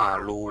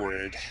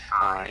lowered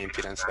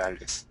impedance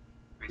values,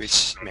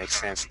 which makes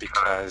sense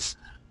because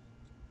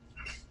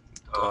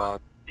the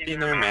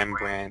thinner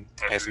membrane,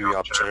 as we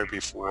observed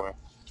before,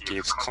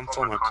 gives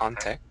conformal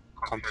contact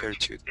compared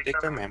to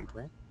thicker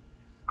membrane.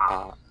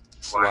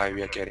 That's why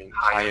we are getting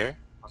higher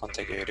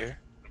contact area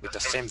with the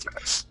same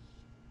device.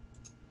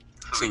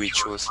 So we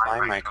chose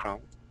 5 micron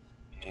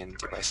in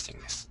device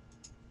thickness.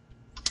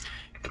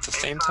 At the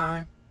same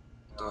time,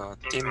 the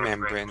thin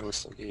membrane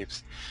also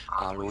gives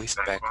lowest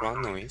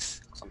background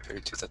noise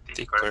compared to the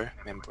thicker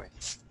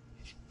membranes.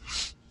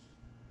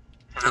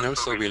 And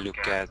also we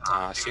look at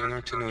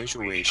signal to noise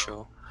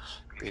ratio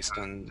based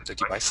on the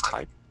device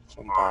type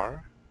from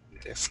bar,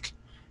 disk,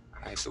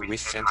 so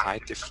width and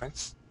height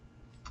difference.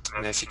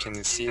 And as you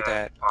can see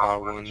that bar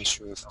 1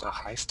 shows the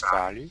highest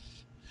value.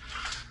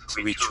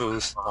 So we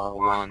chose bar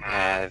 1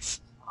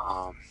 as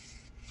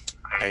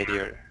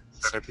ideal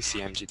surface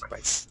EMG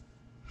device.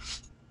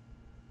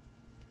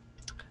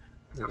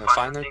 And the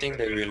final thing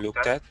that we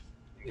looked at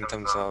in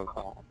terms of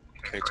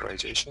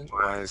characterization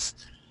was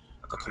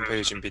the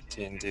comparison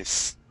between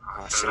this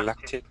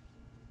selected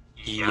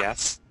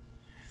ES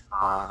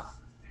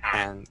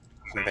and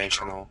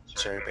conventional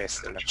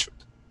gel-based electrode.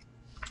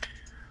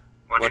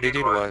 What we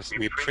did was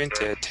we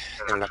printed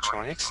the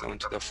electronics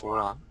onto the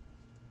forearm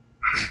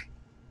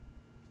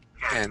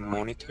and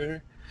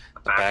monitor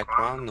the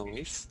background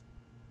noise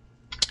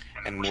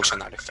and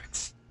motion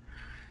artifacts.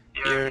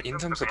 Here, in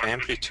terms of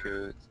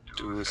amplitude,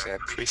 those have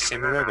pretty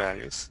similar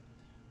values,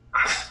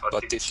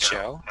 but this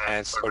gel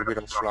has a bit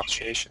of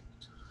fluctuation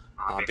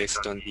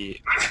based on the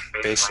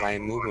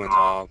baseline movement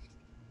of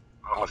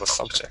a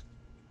subject.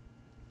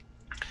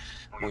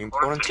 More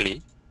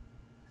importantly,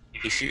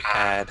 if you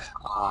add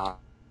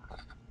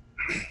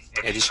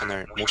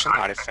additional motion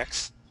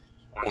artifacts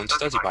onto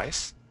the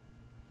device,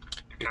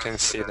 you can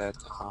see that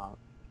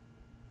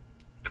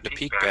the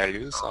peak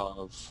values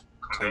of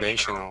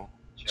conventional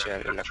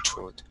gel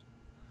electrode,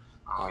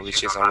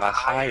 which is a lot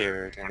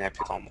higher than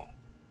epidermal,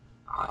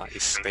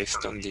 is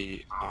based on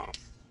the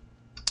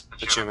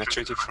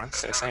geometry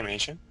difference, as I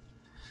mentioned,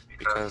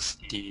 because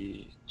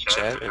the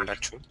gel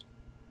electrode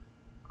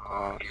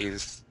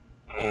is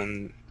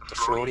on the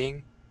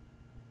floating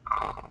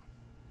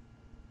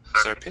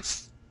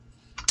surface,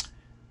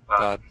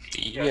 but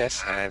the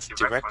ES has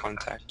direct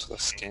contact to the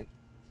skin,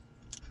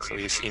 so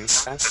it's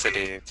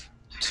insensitive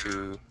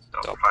to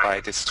the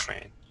applied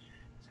strain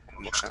and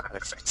motion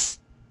artifacts.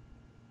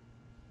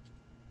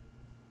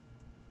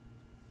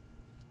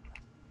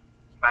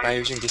 By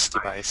using this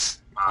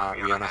device,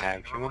 we want to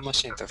have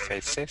human-machine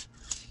interfaces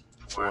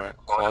for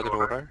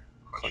quadrotor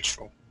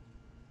control.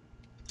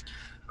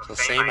 So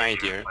same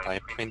idea by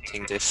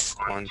printing this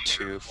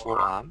onto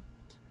forearm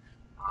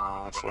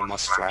for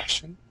muscle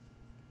action.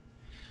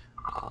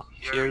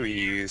 Here we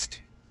used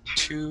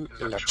 2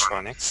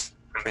 electronics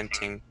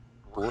printing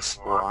both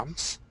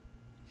forearms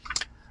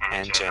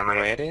and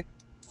generated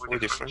 4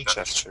 different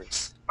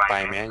gestures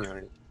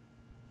bimanually.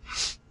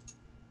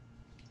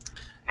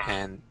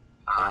 And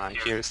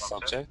here's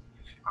subject.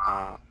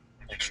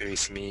 Actually,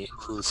 it's me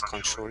who's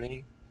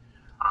controlling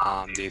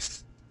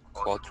this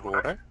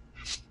quadrotor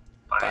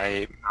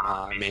by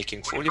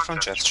making 4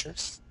 different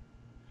gestures: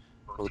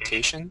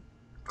 rotation,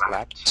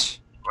 left,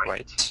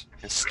 right,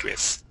 and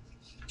squeeze.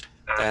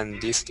 Then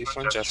these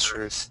different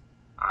gestures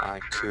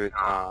could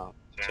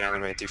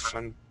generate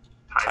different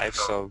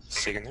types of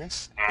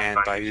signals, and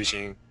by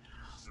using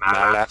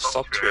MATLAB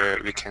software,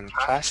 we can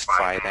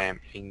classify them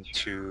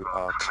into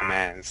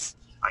commands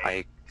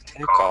like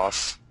take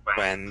off,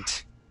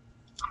 bend,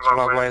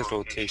 clockwise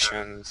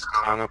rotations,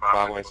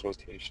 counterclockwise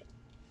rotation,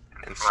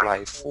 and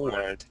fly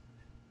forward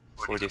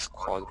for this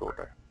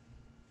quadrotor.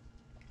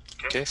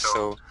 Okay,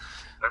 so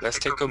let's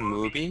take a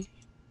movie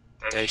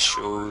that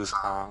shows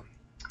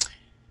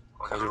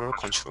causal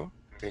control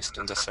based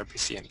on the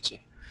surface EMG.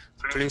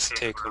 Please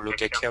take a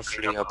look at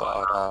carefully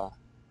about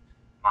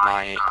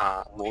my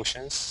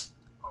motions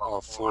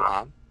of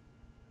forearm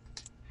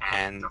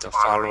and the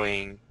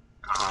following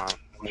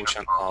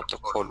motion of the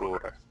quad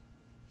rotor.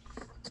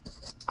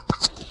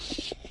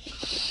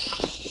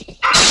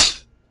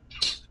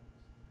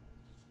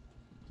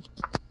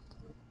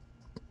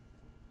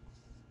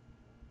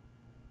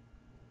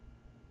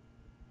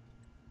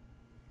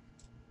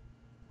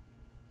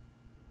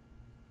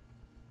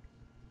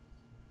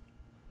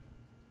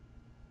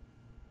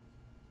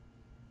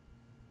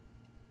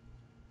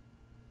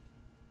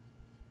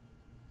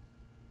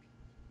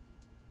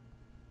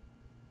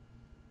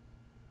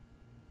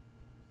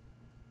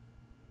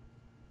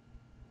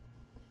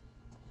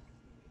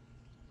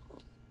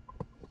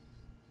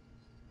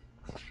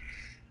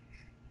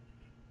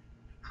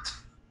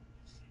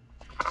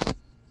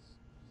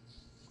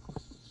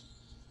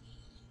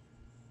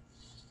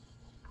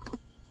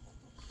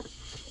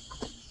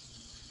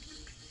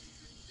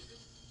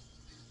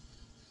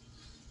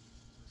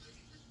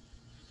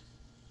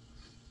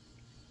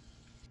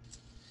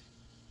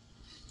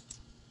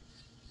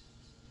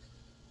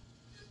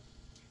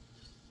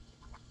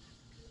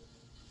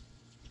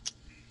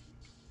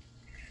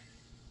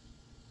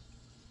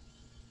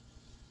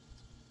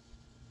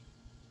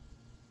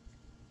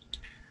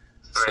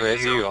 So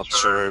as you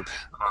observe,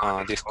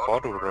 this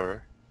quad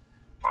rotor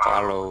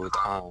followed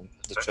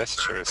the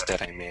gestures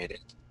that I made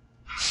it.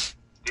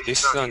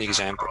 This is an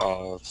example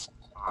of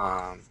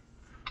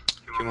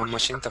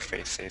human-machine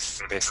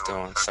interfaces based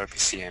on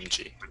surface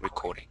EMG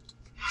recording.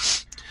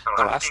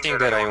 The last thing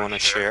that I want to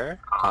share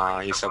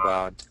is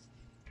about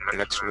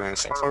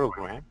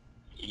electroencephalogram,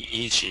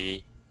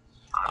 EEG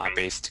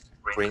based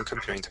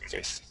brain-computer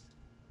interface.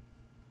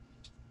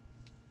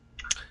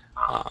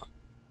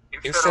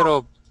 Instead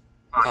of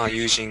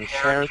using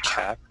hair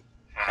cap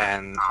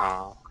and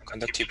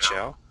conductive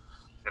gel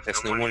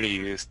that's normally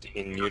used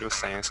in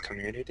neuroscience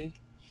community,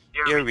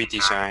 here we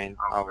design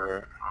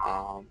our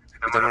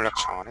epidermal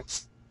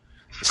electronics.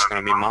 It's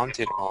going to be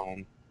mounted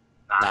on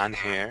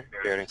non-hair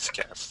bearing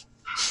scales,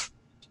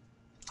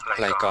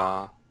 like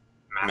a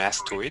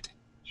mastoid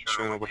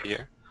shown over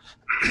here,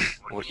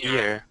 or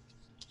ear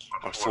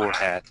or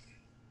forehead.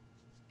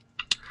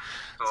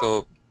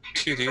 So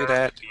to do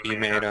that, we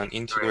made an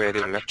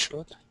integrated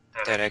electrode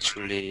that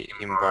actually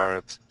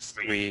involves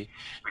 3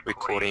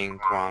 recording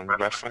ground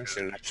reference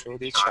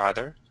electrodes each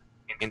other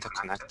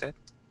interconnected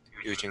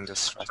using the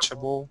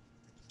stretchable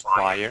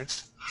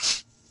wires.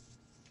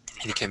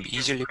 It can be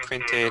easily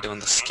printed on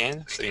the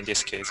skin, so in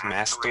this case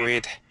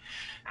mastoid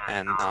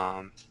and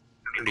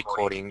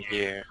recording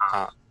here,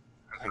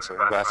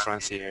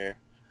 reference here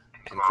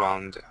and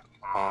ground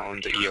on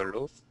the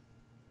earlobe.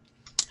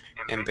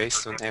 And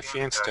based on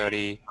FEM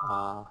study,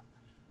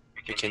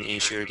 we can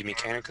ensure the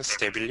mechanical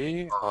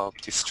stability of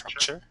this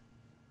structure.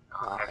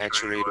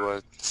 Actually, it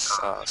was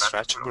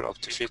stretchable up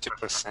to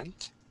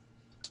 50%.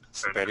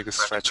 So very good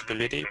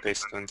stretchability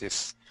based on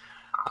this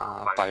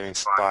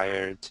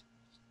bio-inspired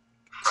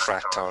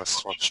fractal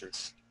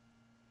structures.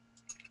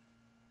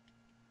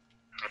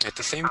 At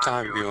the same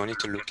time, we wanted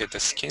to look at the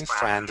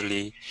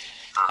skin-friendly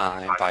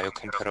and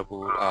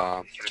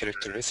biocompatible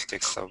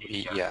characteristics of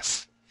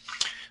EES.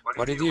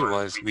 What we did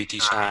was we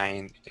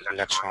designed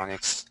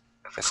electronics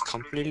that's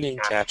completely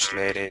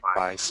encapsulated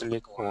by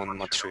silicone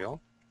material,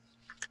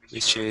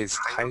 which is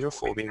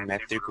hydrophobic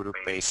methyl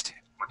group-based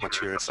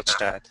material such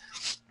that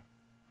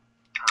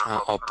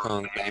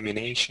upon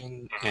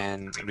lamination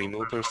and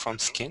removal from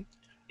skin,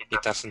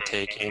 it doesn't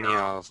take any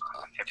of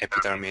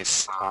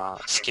epidermis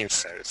skin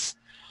cells.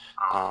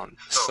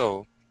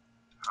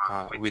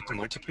 With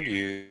multiple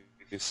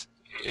use,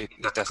 it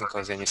doesn't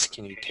cause any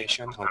skin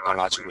irritation or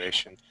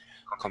collageration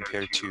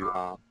compared to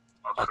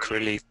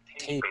acrylic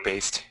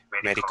tape-based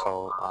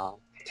medical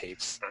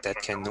tapes that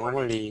can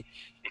normally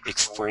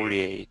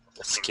exfoliate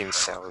the skin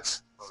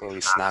cells, so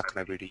it's not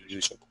going to be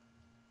reusable.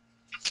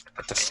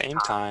 At the same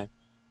time,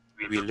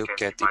 we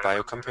look at the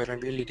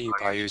biocompatibility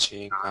by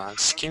using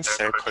skin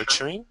cell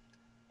culturing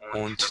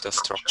onto the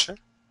structure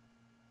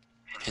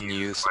and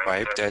use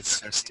wipe dead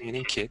cell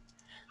staining kit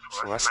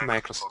fluorescent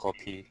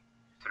microscopy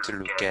to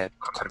look at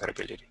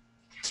compatibility.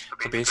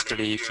 So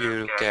basically, if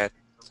you look at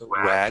the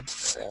red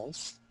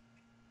cells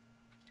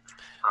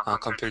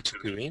compared to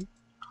green,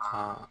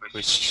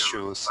 which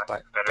shows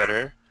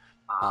better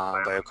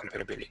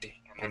biocompatibility.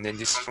 And then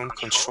this from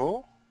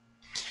control,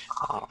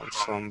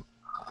 from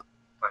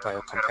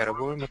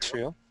biocompatible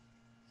material,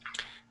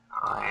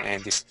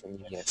 and this from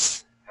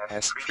yes,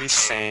 has pretty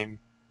same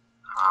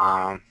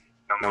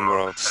number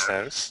of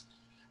cells,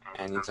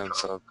 and in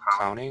terms of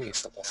counting,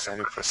 it's about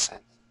 70%.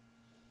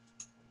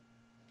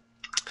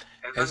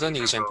 As an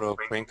example of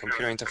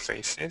brain-computer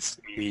interfaces,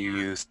 we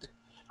used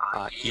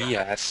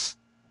ES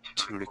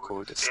to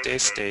record the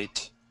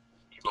state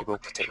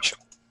evoked potential.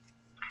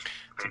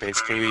 So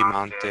basically, we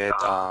mounted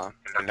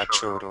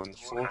electrode on the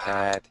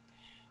forehead,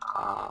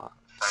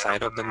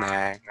 side of the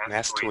neck,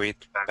 mastoid,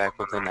 back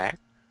of the neck.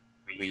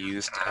 We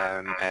used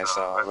as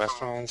a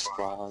reference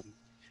ground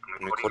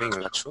recording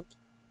electrode.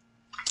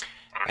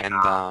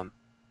 And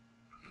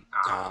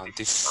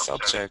this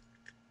subject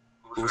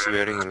who's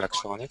wearing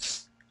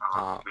electronics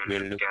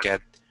will look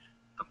at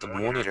the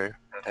monitor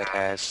that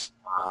has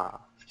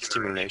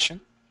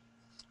stimulation.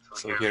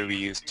 So here we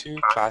use two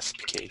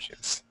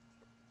classifications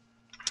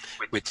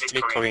with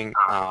flickering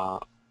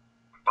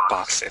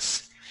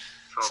boxes.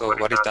 So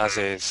what it does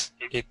is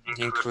it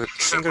includes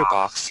single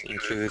box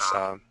includes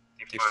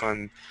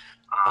different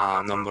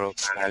number of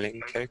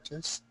spelling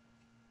characters,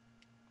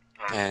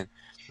 and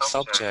the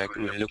subject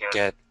will look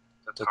at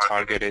the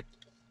targeted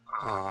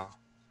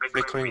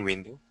flickering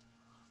window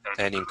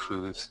that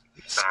includes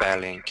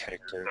spelling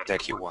character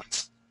that he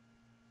wants.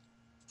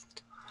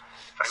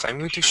 So I'm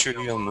going to show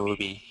you a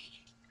movie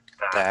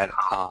that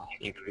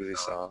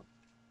includes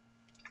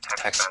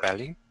text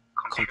spelling,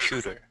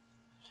 computer,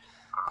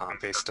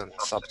 based on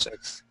the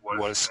subject's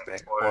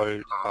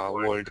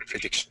world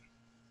prediction.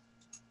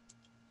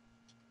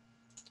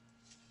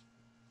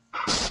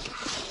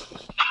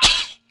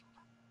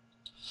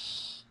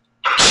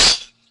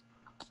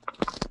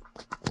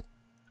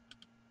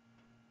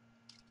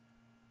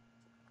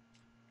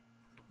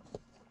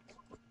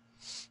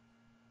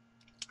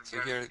 So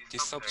here,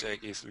 this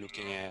subject is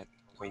looking at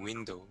a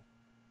window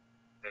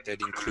that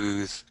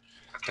includes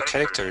the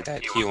character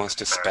that he wants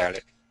to spell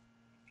it.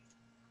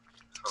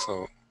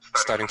 So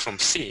starting from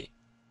C,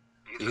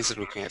 he's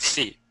looking at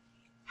C.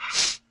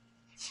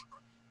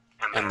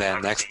 And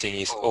then next thing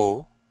is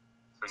O,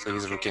 so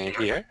he's looking at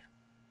here.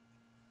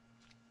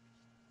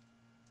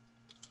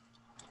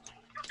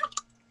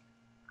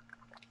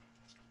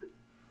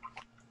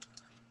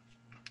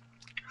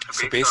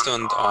 So based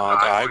on the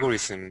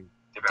algorithm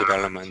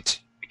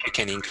development, we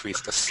can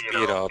increase the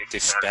speed of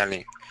this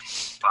spelling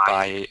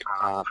by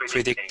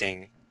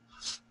predicting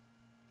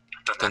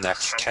the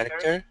next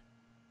character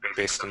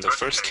based on the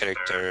first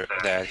character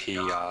that he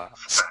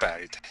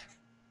spelled.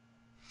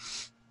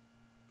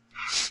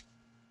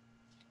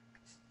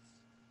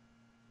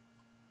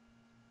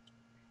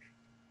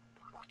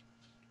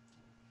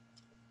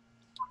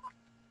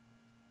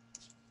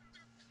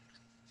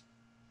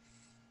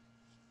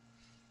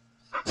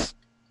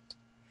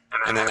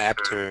 And then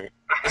after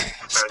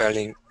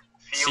spelling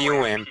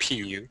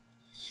COMPU,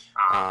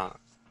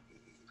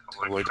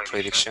 the word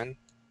prediction,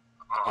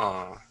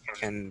 you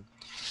can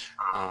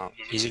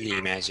easily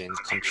imagine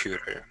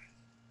computer.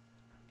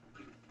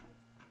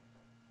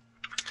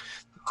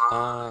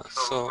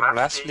 So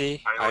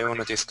lastly, I want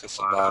to discuss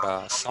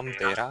about some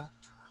data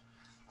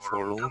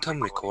for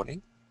long-term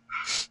recording.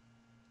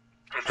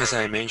 As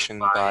I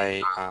mentioned,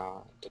 by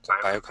the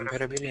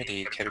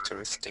biocompatibility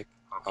characteristic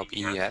of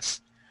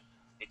EES,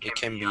 it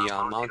can be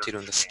mounted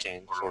on the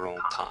skin for a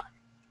long time.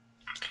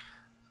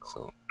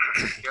 So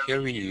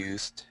here we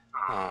used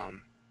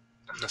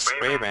the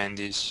spray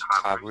bandage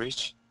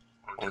coverage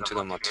onto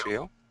the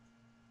material,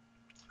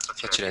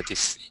 such that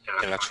this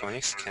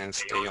electronics can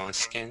stay on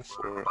skin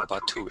for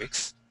about 2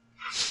 weeks.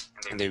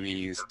 And then we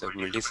used the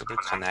releasable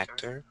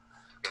connector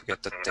to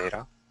get the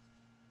data.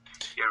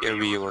 Here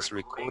we was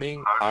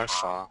recording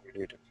alpha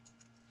rhythm.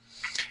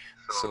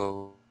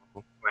 So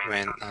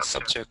when a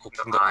subject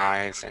opened the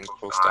eyes and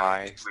closed the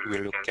eyes, we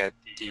look at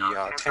the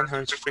 10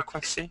 Hz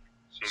frequency,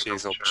 which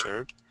is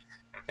observed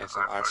as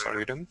an alpha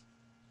rhythm.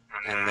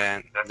 And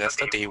then that's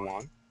the day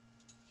one.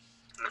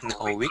 And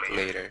a week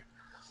later,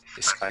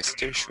 this guy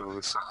still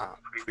shows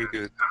pretty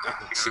good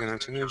signal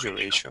to noise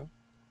ratio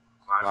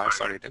of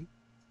alpha rhythm.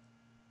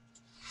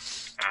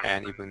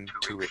 And even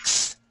 2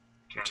 weeks,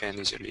 you can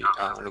easily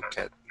look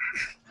at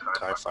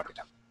the alpha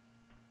rhythm.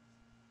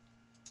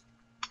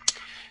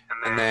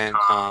 And then,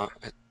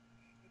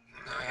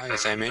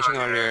 as I mentioned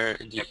earlier,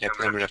 the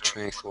epidermal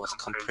electronics was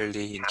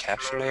completely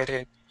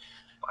encapsulated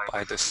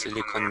by the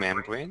silicone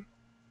membrane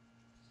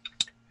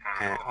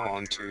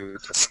onto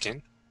the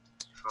skin.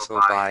 So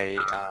by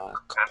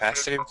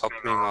capacitive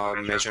coupling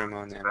of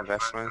measurement and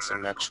reference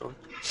electrode,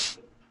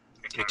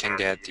 you can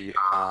get the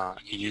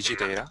EEG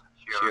data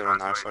here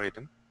on alpha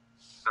rhythm.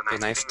 The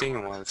nice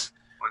thing was,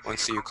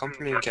 once you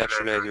completely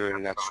encapsulate your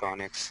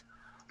electronics,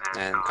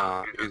 then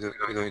you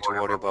don't need to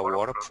worry about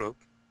waterproof.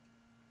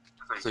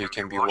 So you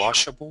can be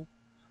washable,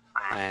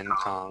 and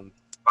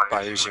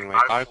by using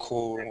like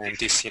alcohol and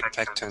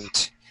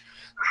disinfectant,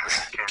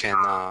 you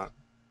can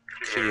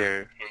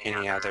clear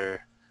any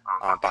other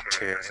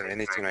bacteria or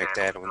anything like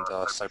that on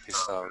the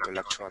surface of the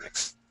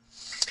electronics.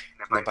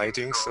 And by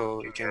doing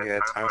so, you can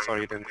get alpha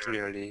rhythm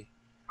clearly,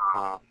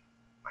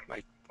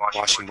 like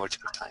washing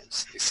multiple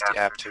times. It's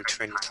after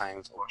 20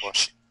 times of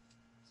washing.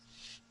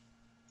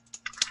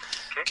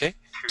 Okay,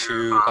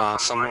 to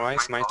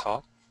summarize my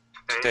talk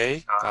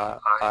today,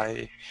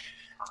 I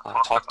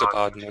talked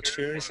about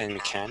materials and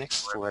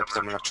mechanics for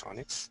epidermal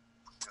electronics,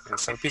 and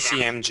surface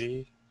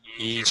EMG,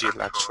 EEG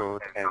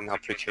electrode, and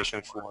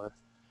application for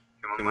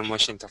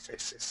human-machine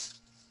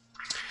interfaces.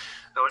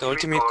 The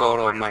ultimate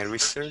goal of my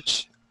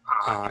research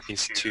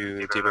is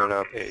to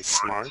develop a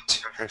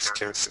smart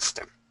healthcare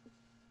system.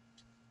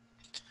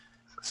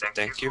 So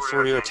thank you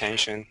for your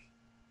attention.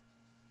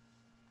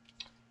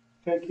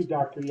 Thank you,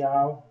 Dr.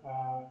 Yao.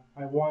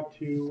 I want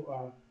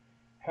to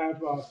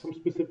have some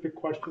specific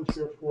questions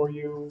here for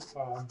you.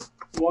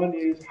 One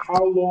is,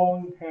 how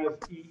long has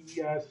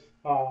EES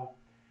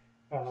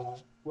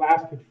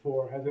lasted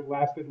for? Has it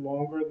lasted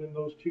longer than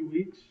those 2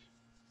 weeks?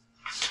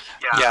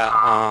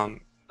 Yeah,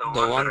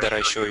 the one that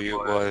I show you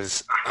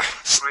was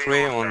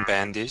spray-on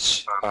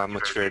bandage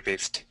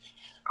material-based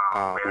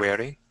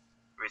wearing,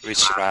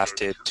 which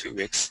lasted 2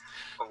 weeks.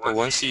 But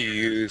once you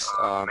use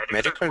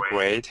medical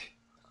grade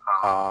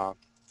uh,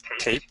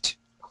 taped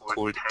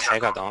called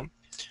Tegadon,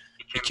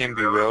 it can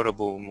be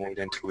wearable more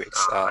than 2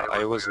 weeks.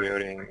 I was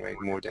wearing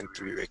like more than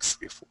 3 weeks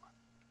before.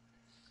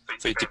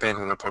 So it depends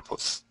on the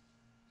purpose.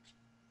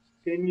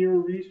 In your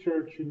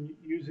research and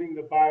using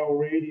the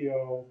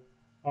bioradio,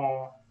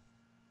 uh,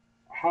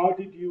 how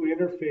did you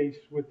interface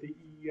with the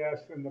EES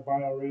and the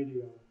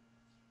bioradio?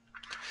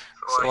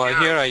 So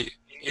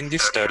in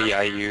this study,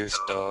 I used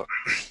the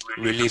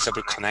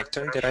releasable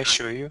connector that I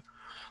show you.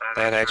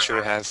 That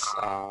actually has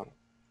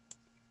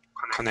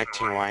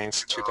connecting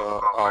lines to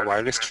the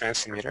wireless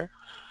transmitter.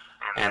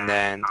 And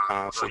then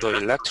for the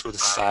electrode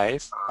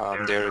side,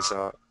 there is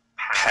a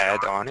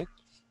pad on it.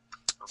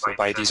 So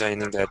by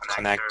designing that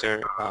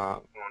connector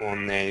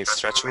on a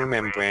stretchable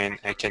membrane,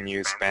 I can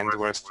use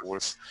bandwidth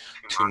force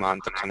to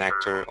mount the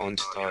connector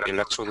onto the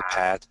electrode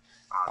pad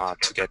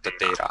to get the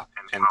data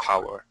and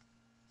power.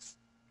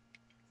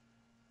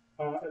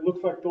 It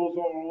looks like those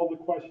are all the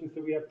questions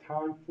that we have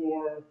time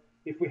for.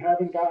 If we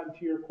haven't gotten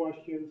to your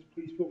questions,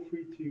 please feel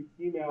free to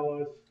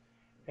email us,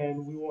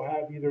 and we will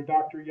have either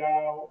Dr.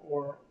 Yao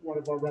or one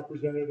of our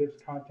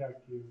representatives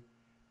contact you.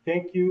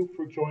 Thank you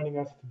for joining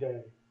us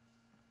today.